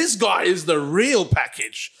 But this guy is the real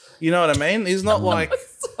package. You know what I mean? He's not like...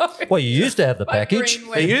 Well, you used to have the package.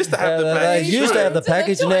 He used to have the package. They used to have the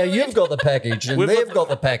package, and now you've got the package, and they've got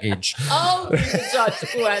the package. I'll be the judge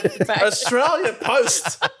who has the package. Australia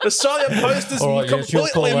Post is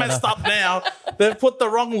completely messed up now. They've put the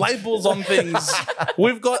wrong labels on things.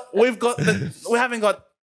 We haven't got...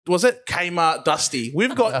 Was it Kmart Dusty?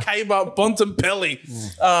 We've got Kmart Bontempelli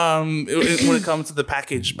when it comes to the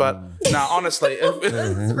package. But no, honestly,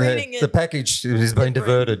 the package has been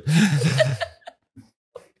diverted.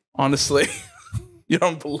 Honestly, you're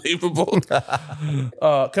unbelievable.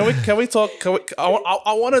 Can we talk?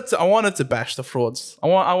 I wanted to bash the frauds. I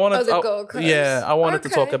wanted to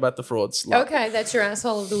talk about the frauds. Okay, that's your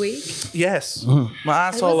asshole of the week. Yes, my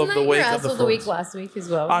asshole of the week. Asshole of the week last week as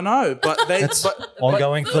well. I know, but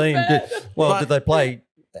ongoing theme. Did they play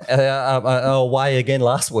away again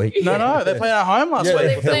last week? No, they played at home last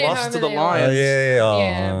week. They lost to the Lions.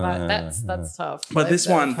 But that's tough. But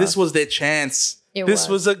this was their chance. This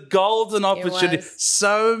was a golden opportunity.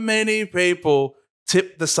 So many people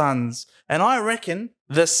tipped the Suns. And I reckon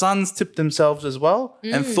the Suns tipped themselves as well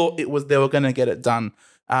and thought they were going to get it done.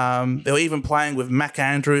 They were even playing with Mac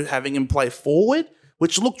Andrew, having him play forward,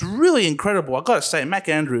 which looked really incredible. I got to say, Mac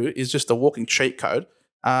Andrew is just a walking cheat code.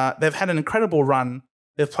 They've had an incredible run.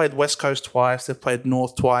 They've played West Coast twice. They've played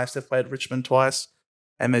North twice. They've played Richmond twice.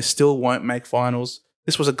 And they still won't make finals.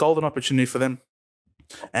 This was a golden opportunity for them.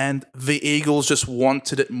 And the Eagles just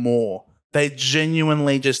wanted it more. They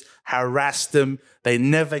genuinely just harassed them. They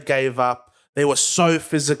never gave up. They were so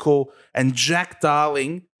physical. And Jack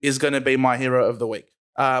Darling is going to be my hero of the week,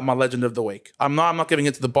 my legend of the week. I'm not giving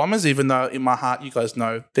it to the Bombers, even though in my heart, you guys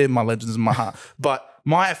know they're my legends in my heart. But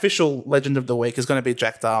my official legend of the week is going to be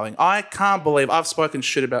Jack Darling. I can't believe I've spoken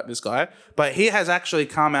shit about this guy, but he has actually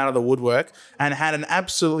come out of the woodwork and had an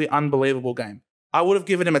absolutely unbelievable game. I would have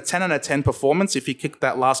given him a 10 out of 10 performance if he kicked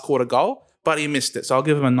that last quarter goal, but he missed it. So I'll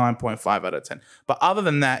give him a 9.5 out of 10. But other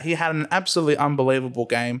than that, he had an absolutely unbelievable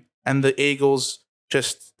game. And the Eagles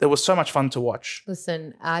there was so much fun to watch.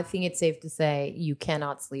 Listen, I think it's safe to say you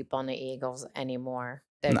cannot sleep on the Eagles anymore.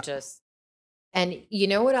 They're and you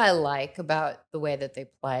know what I like about the way that they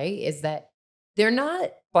play is that they're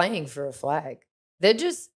not playing for a flag. They're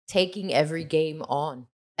just taking every game on.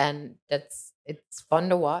 And it's fun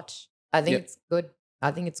to watch. I think it's good.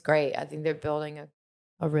 I think it's great. I think they're building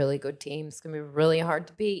a really good team. It's going to be really hard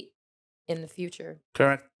to beat in the future.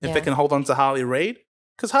 Correct. If they can hold on to Harley Reid.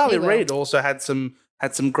 Because Harley Reid also had some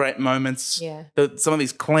great moments. Yeah. Some of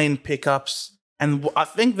these clean pickups. And I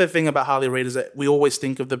think the thing about Harley Reid is that we always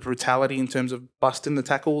think of the brutality in terms of busting the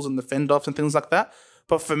tackles and the fend-offs and things like that.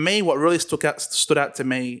 But for me, what really stood out to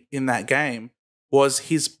me in that game was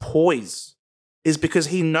his poise. Is because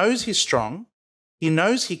he knows he's strong. He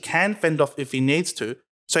knows he can fend off if he needs to.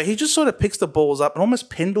 So he just sort of picks the balls up and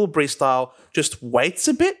almost Pendlebury style just waits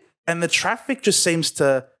a bit and the traffic just seems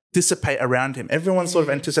to dissipate around him. Everyone's sort of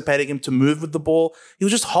anticipating him to move with the ball. He'll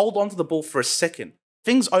just hold on to the ball for a second.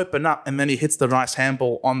 Things open up and then he hits the nice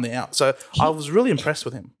handball on the out. So I was really impressed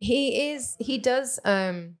with him. He's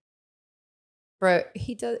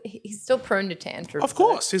still prone to tantrums. Of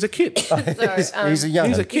course, he's a kid. He's a young.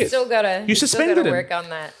 He's a kid. You suspended him. Work on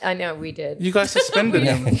that. I know we did. You guys suspended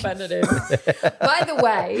him. By the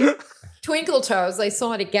way, Twinkle Toes, I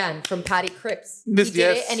saw it again from Paddy Cripps. He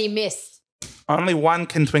did it and he missed. Only one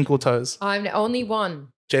can twinkle toes. I'm only one.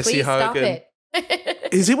 Jesse Please stop Hogan. it.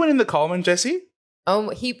 Is he winning the Coleman, Jesse? Oh,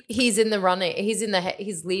 he's in the running.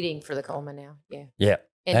 He's leading for the Coleman now. Yeah. Yeah.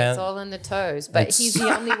 And it's all in the toes, but he's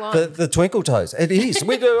the only one. The twinkle toes. It is. I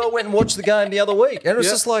went and watched the game the other week, and it was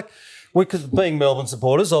just like, because being Melbourne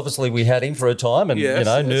supporters, obviously we had him for a time, and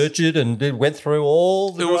nurtured and went through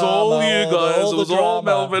all the. It was all you guys. It was all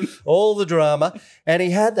Melbourne. All the drama, and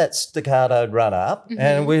he had that staccato run up,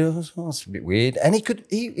 and it's a bit weird. And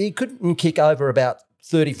he couldn't kick over about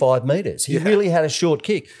 35 metres. He really had a short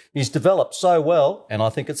kick. He's developed so well, and I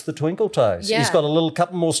think it's the twinkle toes. Yeah. He's got a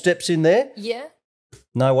couple more steps in there. Yeah.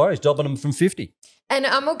 No worries, dobbing him from 50. And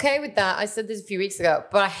I'm okay with that. I said this a few weeks ago,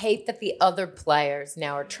 but I hate that the other players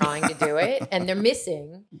now are trying to do it and they're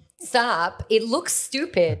missing. Stop. It looks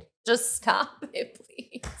stupid. Just stop it,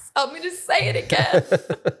 please. I'm going to say it again.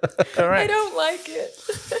 Correct. I don't like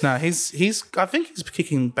it. No, I think he's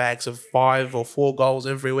kicking bags of 5 or 4 goals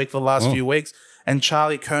every week for the last few weeks. And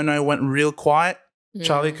Charlie Curnow went real quiet.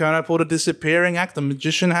 Charlie Curnow pulled a disappearing act, a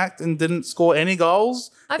magician act, and didn't score any goals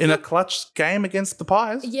in a clutch game against the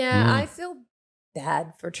Pies. Yeah, I feel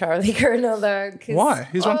bad for Charlie Curnow though. Why?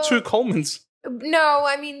 He's won 2 Colemans. No,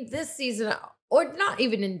 I mean this season, or not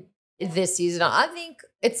even in this season. I think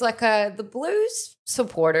it's like the Blues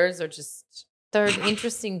supporters are they're an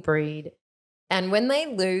interesting breed. And when they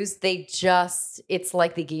lose, it's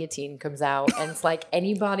like the guillotine comes out. And it's like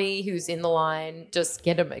anybody who's in the line, just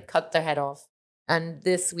get them, cut their head off. And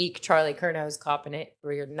this week, Charlie Curnow's copping it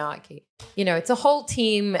where you're not, it's a whole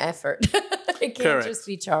team effort. It can't just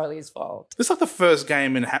be Charlie's fault. This is like the first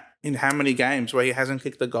game in how many games where he hasn't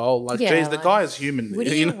kicked a goal. Like, geez, the guy is human. What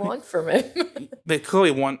do you want from him? They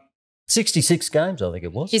clearly want 66 games, I think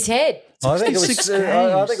it was. His head. I think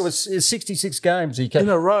it was 66 games. He kept, in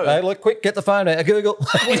a row. Hey, look, quick, get the phone out. Google.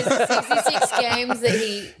 Was it 66 games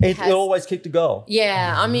that he always kicked a goal.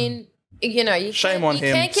 Yeah, I mean, you shame on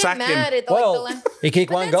him. Can't get Sack mad him. at he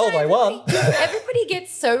kicked one goal, they won. Everybody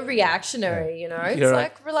gets so reactionary, It's You're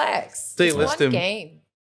like, relax. Delist It's one him. game.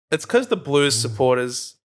 It's because the Blues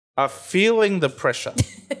supporters are feeling the pressure.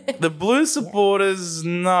 The Blues supporters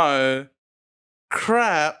know,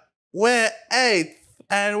 crap, we're 8th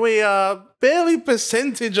and we are barely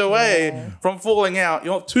percentage away from falling out.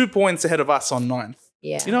 You're 2 points ahead of us on 9th.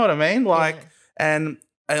 Yeah. You know what I mean? And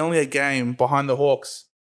only a game behind the Hawks.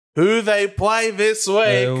 Who they play this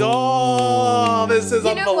week. Oh, this is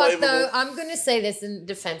unbelievable. You know what, though? I'm going to say this in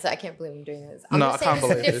defense. I can't believe I'm doing this. I can't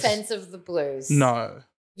believe in defense of the Blues. No.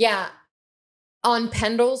 Yeah. On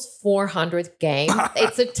Pendle's 400th game,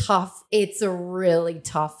 it's a really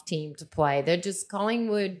tough team to play. They're just,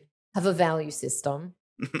 Collingwood have a value system.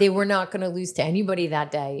 They were not going to lose to anybody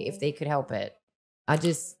that day if they could help it. That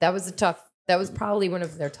was probably one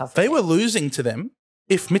of their toughest. They were losing to them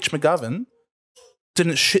if Mitch McGovern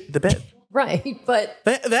didn't shit the bed. Right, but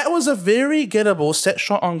that was a very gettable set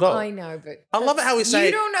shot on goal. I know, but I love it how we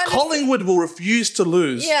say Collingwood will refuse to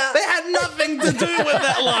lose. Yeah. They had nothing to do with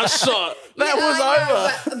that last shot. That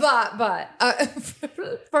was over.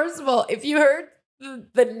 But first of all, if you heard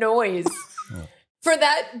the noise for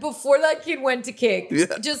that before that kid went to kick,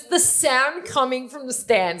 just the sound coming from the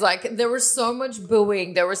stands, like there was so much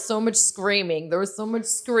booing, there was so much screaming, there was so much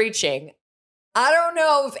screeching. I don't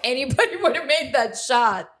know if anybody would have made that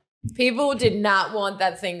shot. People did not want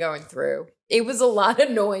that thing going through. It was a lot of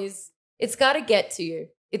noise. It's got to get to you.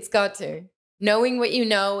 It's got to. Knowing what you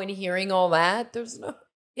know and hearing all that,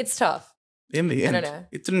 it's tough. In the end, I don't know.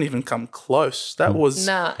 It didn't even come close. That was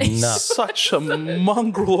such a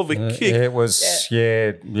mongrel of a kick. It was,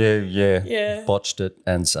 yeah. Botched it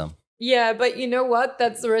and some. Yeah, but you know what?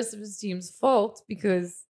 That's the rest of his team's fault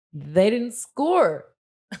because they didn't score.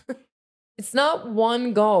 It's not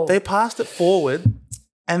one goal. They passed it forward,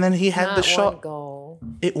 and then he had the shot. One goal.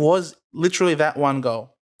 It was literally that one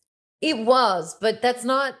goal. It was, but that's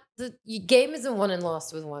not the game. Isn't won and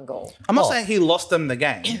lost with one goal. I'm not saying he lost them the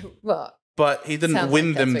game, but he didn't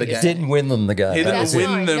win them the game. Didn't win them the game. He didn't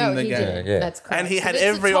win them the game. Yeah. That's correct. And he had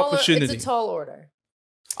every opportunity. It's a tall order.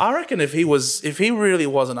 I reckon if he really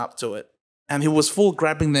wasn't up to it, and he was full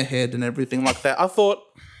grabbing their head and everything like that, I thought,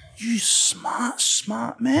 you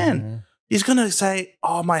smart man. He's going to say,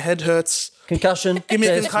 oh, my head hurts. Concussion. Give me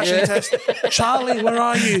a concussion test. Charlie, where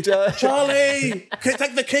are you? Charlie,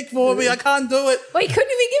 take the kick for me. I can't do it. Well, he couldn't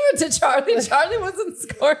even give it to Charlie. Charlie wasn't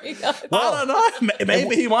scoring. I don't know.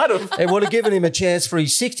 Maybe he might have. It would have given him a chance for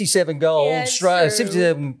his 67 goals straight.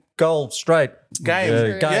 67 goals straight.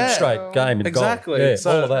 Game straight. Game in exactly. goal. Yeah, so,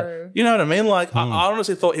 all of that. You know what I mean? Like, I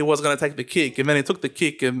honestly thought he was going to take the kick, and then he took the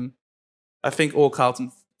kick, and I think all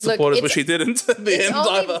Carlton supporters wish he didn't at the end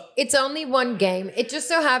either. It's only one game. It just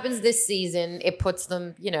so happens this season it puts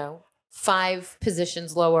them, 5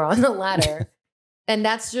 positions lower on the ladder. And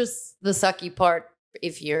that's just the sucky part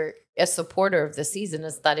if you're a supporter of the season,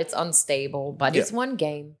 is that it's unstable. But it's one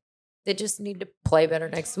game. They just need to play better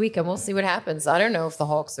next week, and we'll see what happens. I don't know if the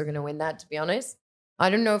Hawks are going to win that, to be honest. I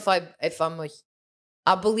don't know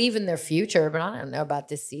I believe in their future, but I don't know about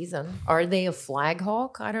this season. Are they a flag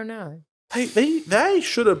hawk? I don't know. They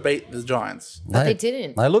should have beat the Giants. But they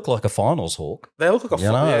didn't. They look like a finals hawk. They look like a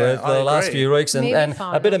finals. The last few weeks and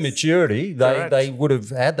a bit of maturity, they would have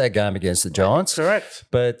had that game against the Giants. Correct.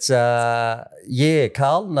 But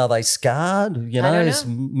Carlton, are they scarred? I don't know. Is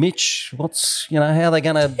Mitch, how are they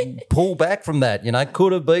going to pull back from that?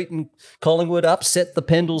 Could have beaten Collingwood, upset the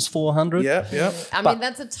Pendles 400. Yeah. I mean,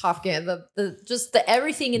 that's a tough game. The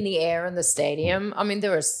everything in the air in the stadium. I mean,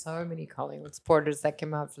 there were so many Collingwood supporters that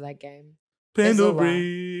came out for that game.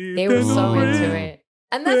 Pendlebury. They were so into it.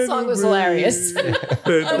 And that song was hilarious. I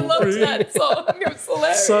loved that song. It was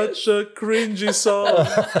hilarious. Such a cringy song.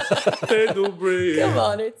 Pendlebury. Come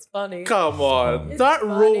on, it's funny. Come on. Don't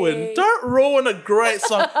ruin a great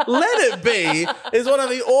song. Let It Be is one of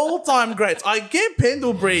the all-time greats. I get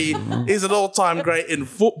Pendlebury is an all-time great in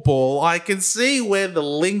football. I can see where the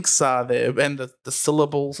links are there and the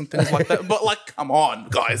syllables and things like that. But come on,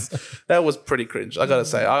 guys. That was pretty cringe, I gotta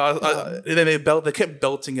say. Then they kept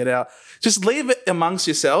belting it out. Just leave it amongst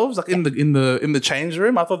yourselves, in the change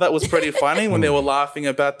room. I thought that was pretty funny when they were laughing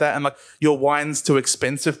about that and your wine's too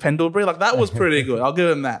expensive, Pendlebury. That was pretty good. I'll give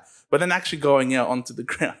them that. But then actually going out onto the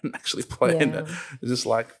ground and actually playing it, just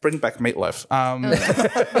bring back Meatloaf.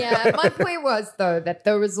 My point was though that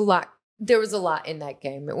there was a lot in that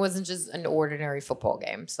game. It wasn't just an ordinary football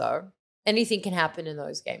game. So anything can happen in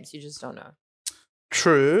those games. You just don't know.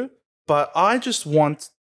 True, but I just want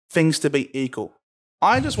things to be equal.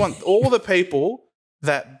 I just want all the people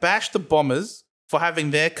that bash the Bombers for having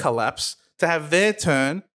their collapse to have their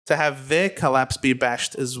turn to have their collapse be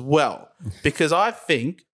bashed as well. Because I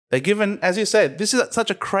think they're given, as you said, this is such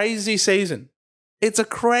a crazy season. It's a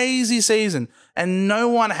crazy season. And no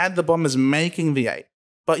one had the Bombers making the 8.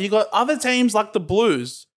 But you got other teams like the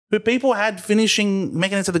Blues who people had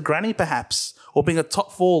making it to the granny perhaps, or being a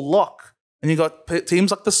top 4 lock. And you got teams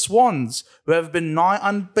like the Swans who have been nigh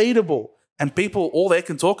unbeatable. And people, all they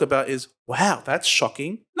can talk about is, wow, that's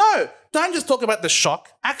shocking. No, don't just talk about the shock.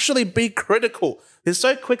 Actually be critical. They're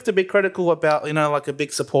so quick to be critical about, a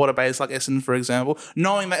big supporter base like Essendon, for example,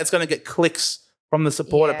 knowing that it's going to get clicks from the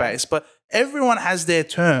supporter base. But everyone has their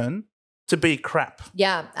turn to be crap.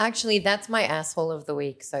 Yeah, actually, that's my asshole of the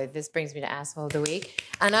week. So this brings me to asshole of the week.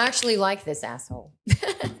 And I actually like this asshole.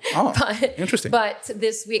 Interesting. But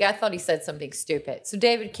this week, I thought he said something stupid. So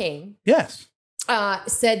David King. Yes.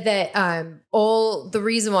 Said that the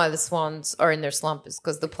reason why the Swans are in their slump is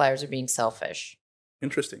because the players are being selfish.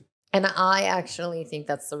 Interesting. And I actually think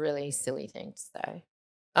that's a really silly thing to say.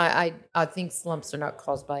 I think slumps are not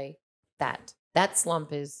caused by that. That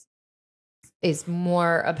slump is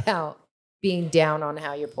more about being down on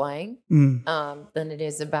how you're playing than it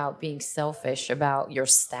is about being selfish about your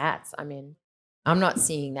stats. I mean, I'm not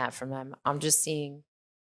seeing that from them. I'm seeing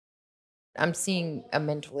a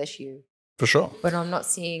mental issue. For sure. But I'm not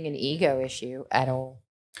seeing an ego issue at all.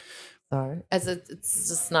 So it's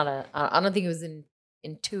just not I don't think it was an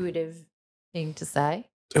intuitive thing to say.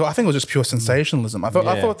 Well, I think it was just pure sensationalism. I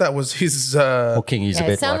thought that was his. King is a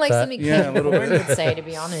bit it sounded like that. something King would say, to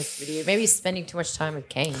be honest with you. Maybe he's spending too much time with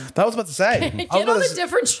King. That was about to say. Get on a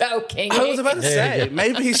different show, King. I was about to say.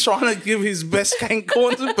 Maybe he's trying to give his best King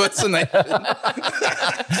Corns impersonation.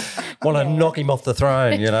 Want to knock him off the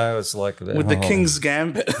throne, It's like with the King's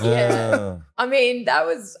Gambit. Yeah. I mean,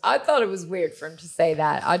 I thought it was weird for him to say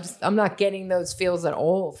that. I'm not getting those feels at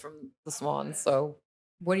all from the Swans. So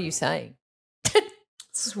what are you saying?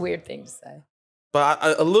 It's just a weird thing to say. But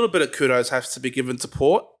a little bit of kudos has to be given to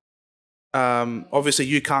Port. Obviously,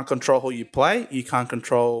 you can't control who you play. You can't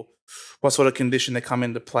control what sort of condition they come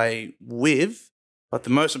into play with. But the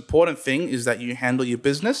most important thing is that you handle your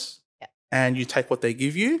business and you take what they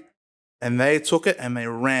give you. And they took it and they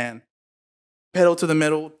ran. Pedal to the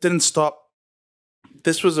metal, didn't stop.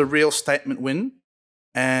 This was a real statement win.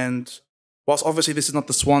 And whilst obviously this is not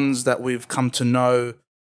the Swans that we've come to know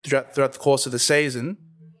throughout the course of the season,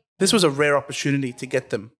 this was a rare opportunity to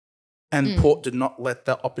get them. And Port did not let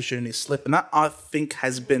that opportunity slip. And that, I think,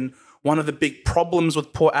 has been one of the big problems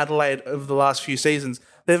with Port Adelaide over the last few seasons.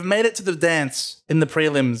 They've made it to the dance in the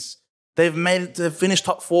prelims. They've finished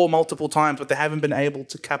top 4 multiple times, but they haven't been able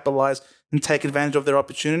to capitalise and take advantage of their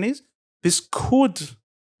opportunities. This could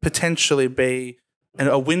potentially be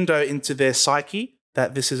a window into their psyche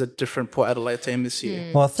that this is a different Port Adelaide team this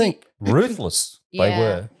year. Well, I think ruthless they Yeah.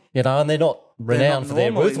 were, and they're not renowned for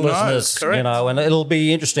their normally, no, ruthlessness, correct. and it'll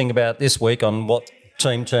be interesting about this week on what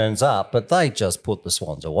team turns up, but they just put the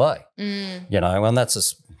Swans away, and that's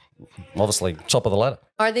just obviously top of the ladder.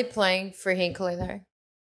 Are they playing for Hinkley though?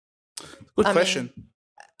 Good question.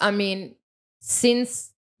 I mean,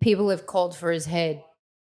 since people have called for his head,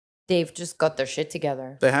 they've just got their shit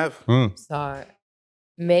together. They have. So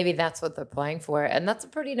maybe that's what they're playing for. And that's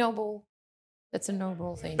a noble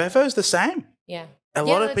thing. Bevo's the same. Yeah. A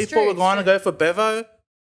lot of people are going to go for Bevo,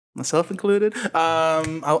 myself included.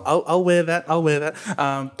 I'll wear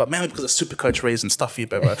that. But mainly because of Supercoach reasons, stuff you,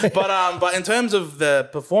 Bevo. But in terms of the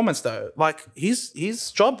performance, though, like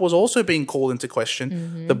his job was also being called into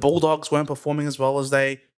question. The Bulldogs weren't performing as well as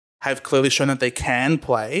they have clearly shown that they can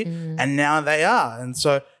play, and now they are. And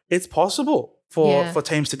so it's possible for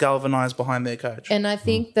teams to galvanise behind their coach. And I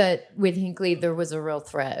think that with Hinkley, there was a real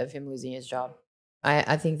threat of him losing his job.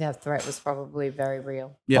 I think that threat was probably very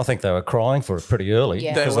real. I think they were crying for it pretty early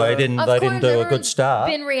Yeah. because they didn't do a good start.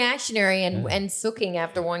 Been reactionary and sooking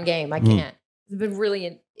after one game. I can't. It's been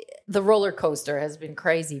really the roller coaster has been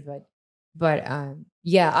crazy, but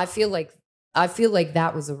I feel like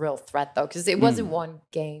that was a real threat though, because it wasn't one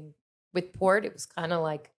game with Port. It was kind of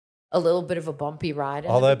like a little bit of a bumpy ride.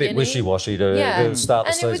 They're a bit wishy-washy to start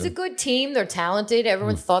the season. And it was a good team. They're talented.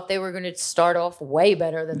 Everyone thought they were going to start off way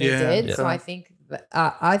better than they did. Yeah. So I think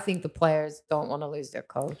the players don't want to lose their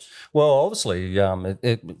coach. Well, obviously,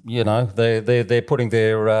 they're putting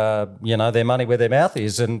their their money where their mouth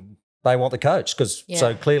is, and they want the coach because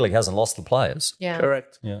so clearly hasn't lost the players. Yeah,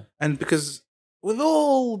 correct. Yeah, and because with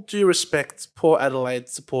all due respect, Port Adelaide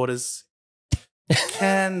supporters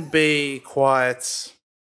can be quite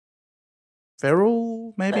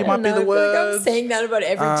feral. Maybe might be the word. Like I'm saying that about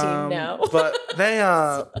every team now, but they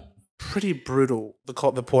are pretty brutal.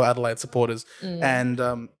 The Port Adelaide supporters,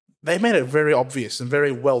 and they made it very obvious and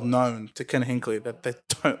very well known to Ken Hinkley that they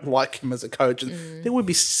don't like him as a coach, and they would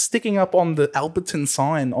be sticking up on the Alberton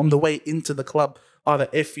sign on the way into the club, either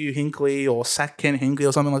 "F.U. Hinkley" or "Sack Ken Hinkley"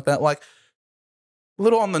 or something like that. Like a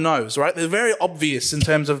little on the nose, right? They're very obvious in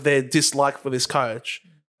terms of their dislike for this coach.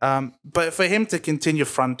 But for him to continue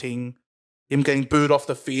fronting, him getting booed off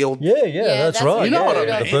the field. Yeah, that's right. You know what I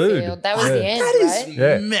mean? The booed. That was the end, that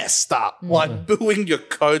is messed up. Like booing your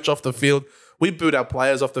coach off the field. We booed our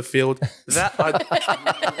players off the field.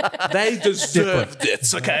 They deserved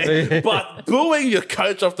it, okay? But booing your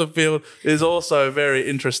coach off the field is also very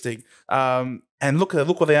interesting. And look where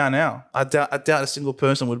they are now. I doubt a single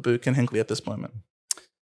person would boo Ken Hinkley at this moment.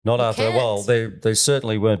 Not after a while. They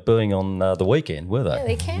certainly weren't booing on the weekend, were they? Yeah,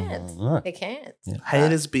 they can't. Right. They can't. Yeah.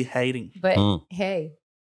 Haters be hating. But hey,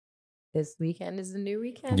 this weekend is a new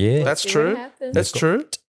weekend. Yeah, that's true. That's true.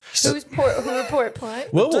 Who report playing?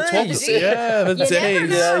 Well, we'll talk. Yeah, the D's.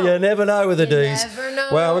 You never know with the D's. Never know.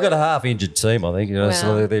 Well, we've got a half-injured team, I think.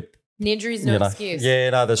 So they're injury's no excuse. Yeah,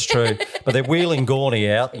 no, that's true. But they're wheeling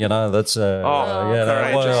Gorney out. That's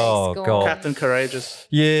courageous. God, Captain Courageous.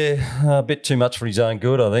 Yeah, a bit too much for his own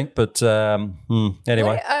good, I think. But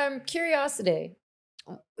anyway, curiosity.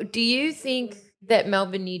 Do you think that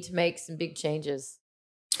Melbourne need to make some big changes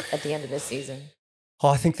at the end of this season?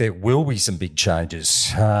 I think there will be some big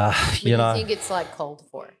changes. Do you think it's like called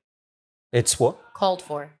for? It's what? Called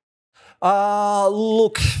for.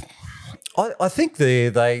 Look, I think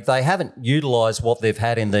they haven't utilised what they've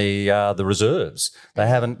had in the reserves. They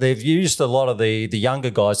haven't. They've used a lot of the younger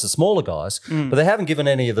guys, the smaller guys, but they haven't given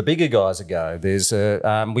any of the bigger guys a go. There's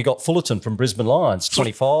we got Fullerton from Brisbane Lions,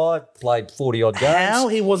 25, played 40 odd games. How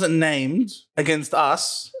he wasn't named against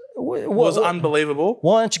us was unbelievable.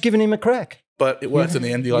 Why aren't you giving him a crack? But it worked in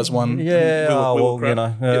the end. You guys won. Yeah,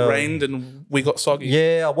 it rained and we got soggy.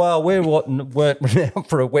 Yeah, well, weren't renowned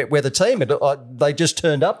for a wet weather team. They just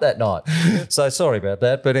turned up that night. So sorry about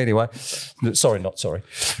that. But anyway, sorry, not sorry.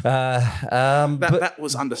 That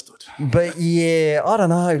was understood. But yeah, I don't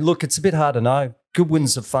know. Look, it's a bit hard to know.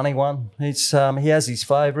 Goodwin's a funny one. He has his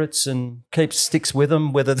favourites and sticks with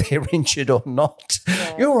them whether they're injured or not.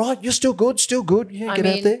 Yeah. You're all right. You're still good. Yeah, get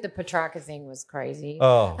out there. The Petrarca thing was crazy.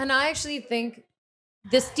 Oh. And I actually think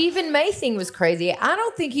the Stephen May thing was crazy. I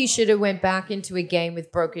don't think he should have went back into a game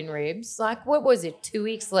with broken ribs. Like, what was it, 2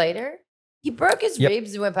 weeks later? He broke his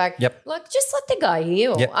ribs and went back. Yep. Like, just let the guy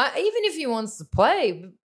heal. Yep. Even if he wants to play,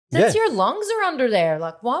 your lungs are under there.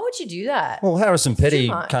 Like, why would you do that? Well, Harrison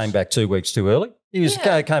Petty came back 2 weeks too early. He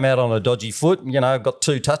came out on a dodgy foot, got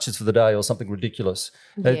 2 touches for the day or something ridiculous.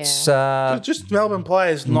 It's just Melbourne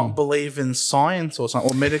players not believe in science or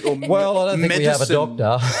something, or medical. Well, I don't think we have a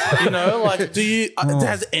doctor.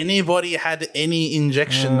 Has anybody had any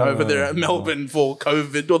injection over there at Melbourne for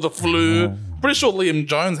COVID or the flu? Pretty sure Liam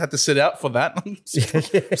Jones had to sit out for that. I'm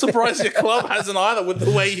surprised your club hasn't either, with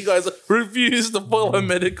the way you guys refuse to follow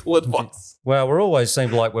medical advice. Well, we always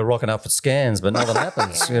seem like we're rocking up for scans, but nothing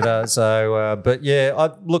happens, So, but yeah,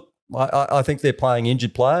 I think they're playing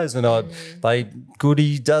injured players, and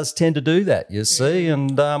Goody does tend to do that, you see,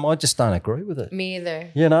 and I just don't agree with it. Me either.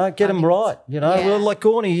 Get him right. Well, like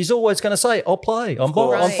Gorney, he's always going to say, "I'll play. I'm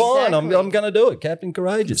fine. Exactly. I'm going to do it." Captain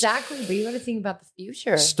Courageous. Exactly, but you got to think about the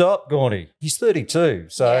future. Stop, Gorney. He's 32,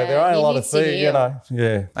 so there ain't a lot of things,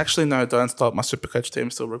 Yeah. Actually, no, don't stop. My Supercoach team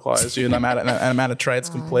still requires you, and I'm out of trades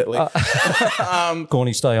completely.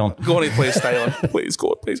 Gorney, stay on. Gorney, please stay on. Please,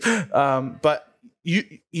 Gord, please. But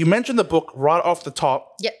you mentioned the book right off the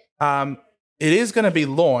top. Yep. It is going to be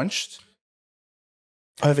launched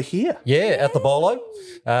over here. Yeah, at the Bolo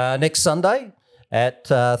next Sunday at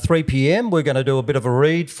 3 p.m. We're going to do a bit of a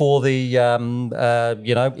read for the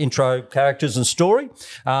intro characters and story,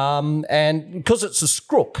 and because it's a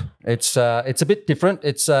skrook, it's a bit different.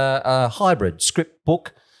 It's a hybrid script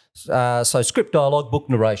book, so script, dialogue, book,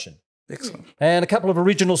 narration. Excellent. And a couple of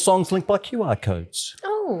original songs linked by QR codes.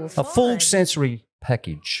 Oh, a full sensory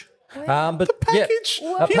package. Wow. But the package.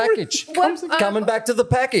 Yeah, a package. Coming back to the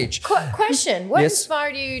package. Question: what Yes.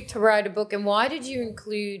 inspired you to write a book, and why did you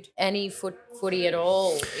include any footy at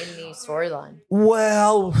all in the storyline?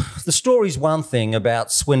 Well, the story's one thing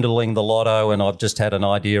about swindling the lotto, and I've just had an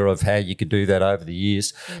idea of how you could do that over the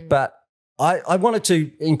years. But I wanted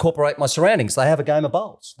to incorporate my surroundings. They have a game of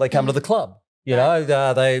bowls. They come to the club.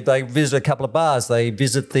 They visit a couple of bars. They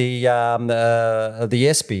visit the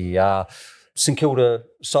Espy, St Kilda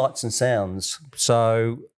Sights and Sounds.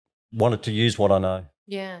 So wanted to use what I know.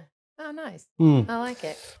 Yeah. Oh, nice. I like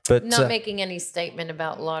it. But not making any statement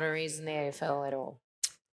about lotteries in the AFL at all.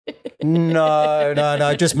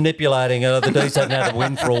 No, just manipulating. The D's haven't had a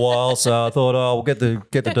win for a while, so I thought, we'll get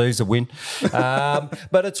the D's a win.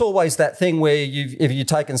 But it's always that thing where if you've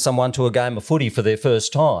taken someone to a game of footy for their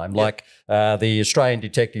first time, like the Australian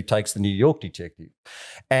detective takes the New York detective,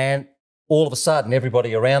 and all of a sudden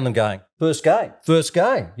everybody around them going, first game,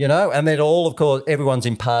 and then of course, everyone's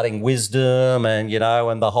imparting wisdom and,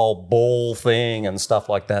 and the whole ball thing and stuff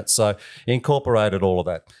like that. So incorporated all of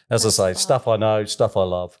that. As I say, stuff I know, stuff I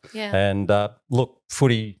love. Yeah. And look,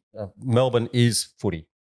 footy, Melbourne is footy.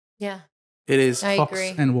 Yeah. It is I Fox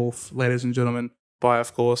agree. and Wolf, ladies and gentlemen, by,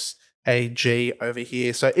 of course, AG over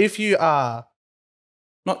here. So if you are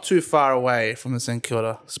not too far away from the St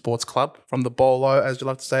Kilda Sports Club, from the Bolo, as you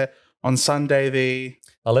love to say it, on Sunday the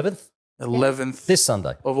 11th This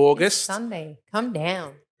Sunday. of August. Sunday. Come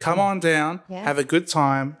down. Come on down, Yeah. have a good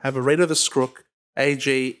time, have a read of the Skrook.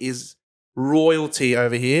 AG is royalty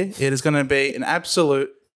over here. It is going to be an absolute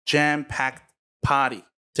jam-packed party,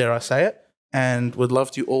 dare I say it, and would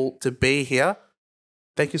love you all to be here.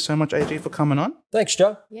 Thank you so much, AG, for coming on. Thanks,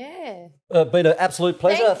 Joe. Yeah. Been an absolute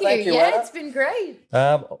pleasure. Thank you. Anna. Yeah, it's been great.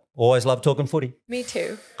 Always love talking footy. Me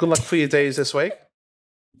too. Good luck for your days this week.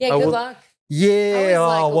 Yeah, good luck. Yeah,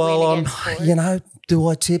 I always like a win against sport. do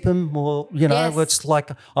I tip him or Yes. it's like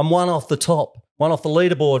I'm one off the top, one off the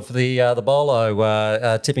leaderboard for the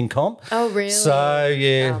Bolo tipping comp. Oh, really? So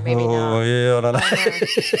yeah, Oh, maybe not. yeah, I don't know.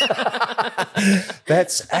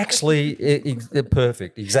 That's actually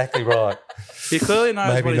perfect, exactly right. He clearly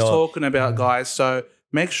knows Maybe what he's not. talking about, guys. So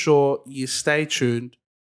make sure you stay tuned.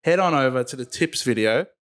 Head on over to the tips video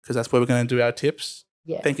because that's where we're going to do our tips.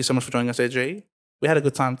 Yeah. Thank you so much for joining us, AG. We had a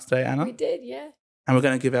good time today, Anna. We did, yeah. And we're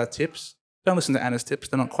going to give our tips. Don't listen to Anna's tips.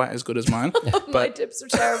 They're not quite as good as mine. My tips are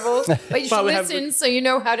terrible. But you should we have- listen so you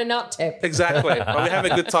know how to not tip. Exactly. But we have a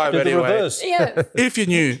good time Do the anyway. reverse. Yeah. If you're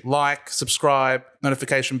new, like, subscribe,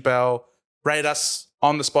 notification bell, rate us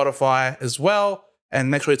on the Spotify as well. And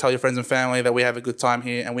make sure you tell your friends and family that we have a good time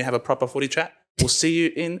here and we have a proper footy chat. We'll see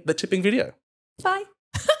you in the tipping video. Bye.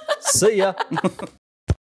 See ya.